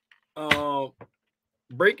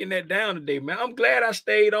breaking that down today, man. I'm glad I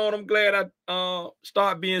stayed on. I'm glad I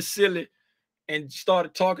started being silly and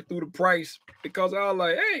started talking through the price, because I was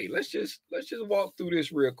like, hey, let's just walk through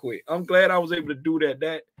this real quick. I'm glad I was able to do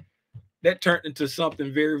that. That turned into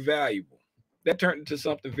something very valuable.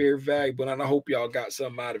 And I hope y'all got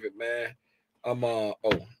something out of it, man. Oh,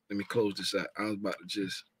 let me close this out. I was about to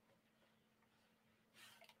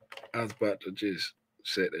just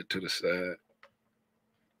set that to the side.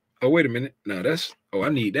 Oh, wait a minute. No, I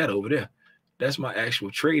need that over there. That's my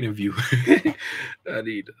actual trading view. I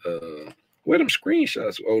need where them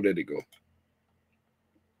screenshots? Oh, there they go.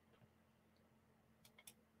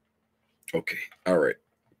 Okay. All right.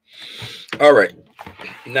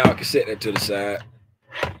 Now I can set that to the side.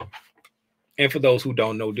 And for those who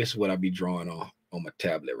don't know, this is what I be drawing on my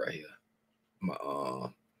tablet right here. My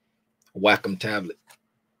Wacom tablet.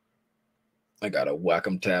 I got a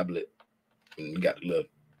Wacom tablet, and got the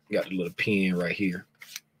little pen right here.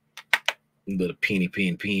 Little penny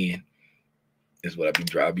pen. Is what I be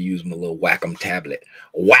drawing. I be using my little Wacom tablet.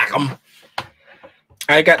 Wacom.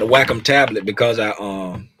 I got the Wacom tablet because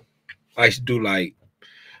I used to do like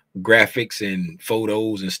graphics and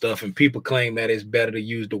photos and stuff, and people claim that it's better to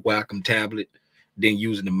use the Wacom tablet than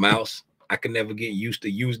using the mouse. I could never get used to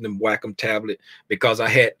using the Wacom tablet because I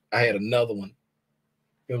had another one.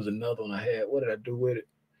 It was another one I had. What did I do with it?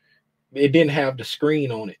 It didn't have the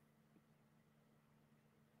screen on it.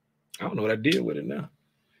 I don't know what I did with it now.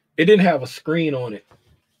 It didn't have a screen on it.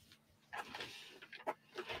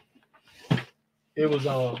 It was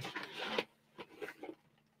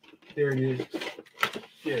there it is.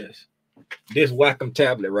 Yes. This Wacom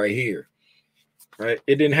tablet right here. Right?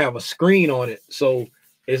 It didn't have a screen on it. So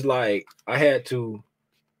it's like I had to.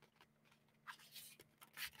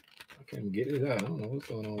 I can't get it out. I don't know what's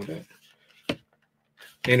going on with that.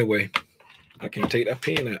 Anyway, I can't take that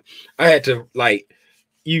pen out. I had to like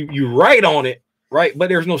you write on it, right? But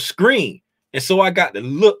there's no screen. And so I got to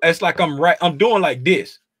look. It's like I'm doing like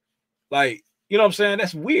this. Like, you know what I'm saying?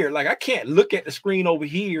 That's weird. Like I can't look at the screen over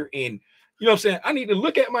here and you know what I'm saying? I need to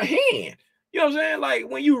look at my hand. You know what I'm saying? Like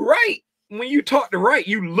when you write, when you talk to write,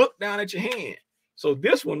 you look down at your hand. So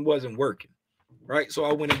this one wasn't working, right? So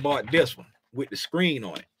I went and bought this one with the screen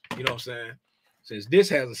on it. You know what I'm saying? Since this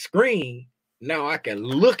has a screen, now I can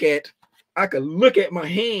look at my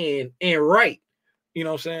hand and write. You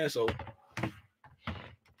know what I'm saying? So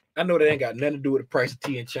I know that ain't got nothing to do with the price of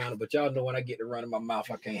tea in China, but y'all know when I get to run in my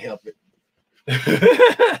mouth, I can't help it.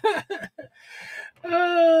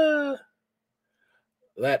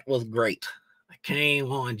 That was great. I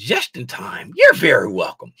came on just in time. You're very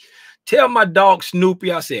welcome. Tell my dog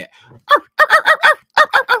Snoopy I said,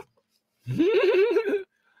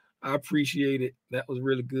 I appreciate it. That was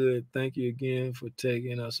really good. Thank you again for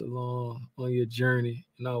taking us along on your journey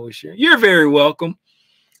and always sharing. You're very welcome.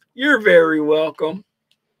 You're very welcome.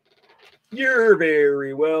 You're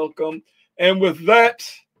very welcome. And with that,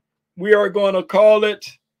 we are going to call it.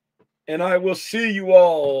 And I will see you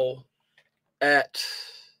all at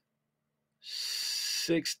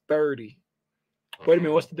 6:30. Wait a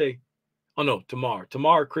minute. What's the day? Oh, no, tomorrow.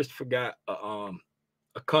 Tomorrow, Christopher got a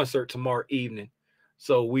concert tomorrow evening.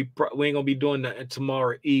 So we ain't going to be doing that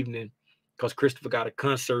tomorrow evening because Christopher got a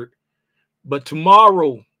concert. But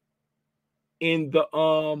tomorrow in the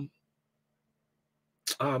oh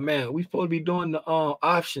man, we supposed to be doing the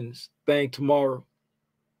options thing tomorrow.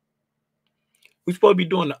 We supposed to be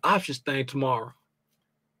doing the options thing tomorrow.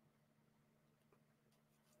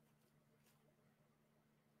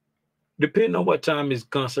 Depending on what time his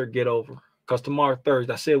concert get over. Because tomorrow,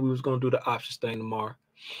 Thursday, I said we was going to do the options thing tomorrow.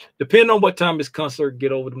 Depending on what time his concert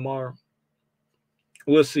get over tomorrow,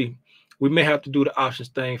 we'll see. We may have to do the options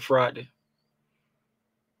thing Friday.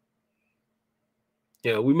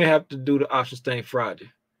 Yeah, we may have to do the options thing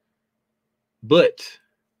Friday. But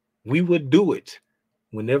we would do it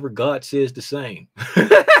whenever God says the same.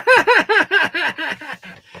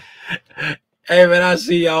 Hey, man, I'll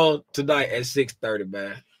see y'all tonight at 6:30,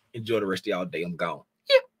 man. Enjoy the rest of y'all day. I'm gone.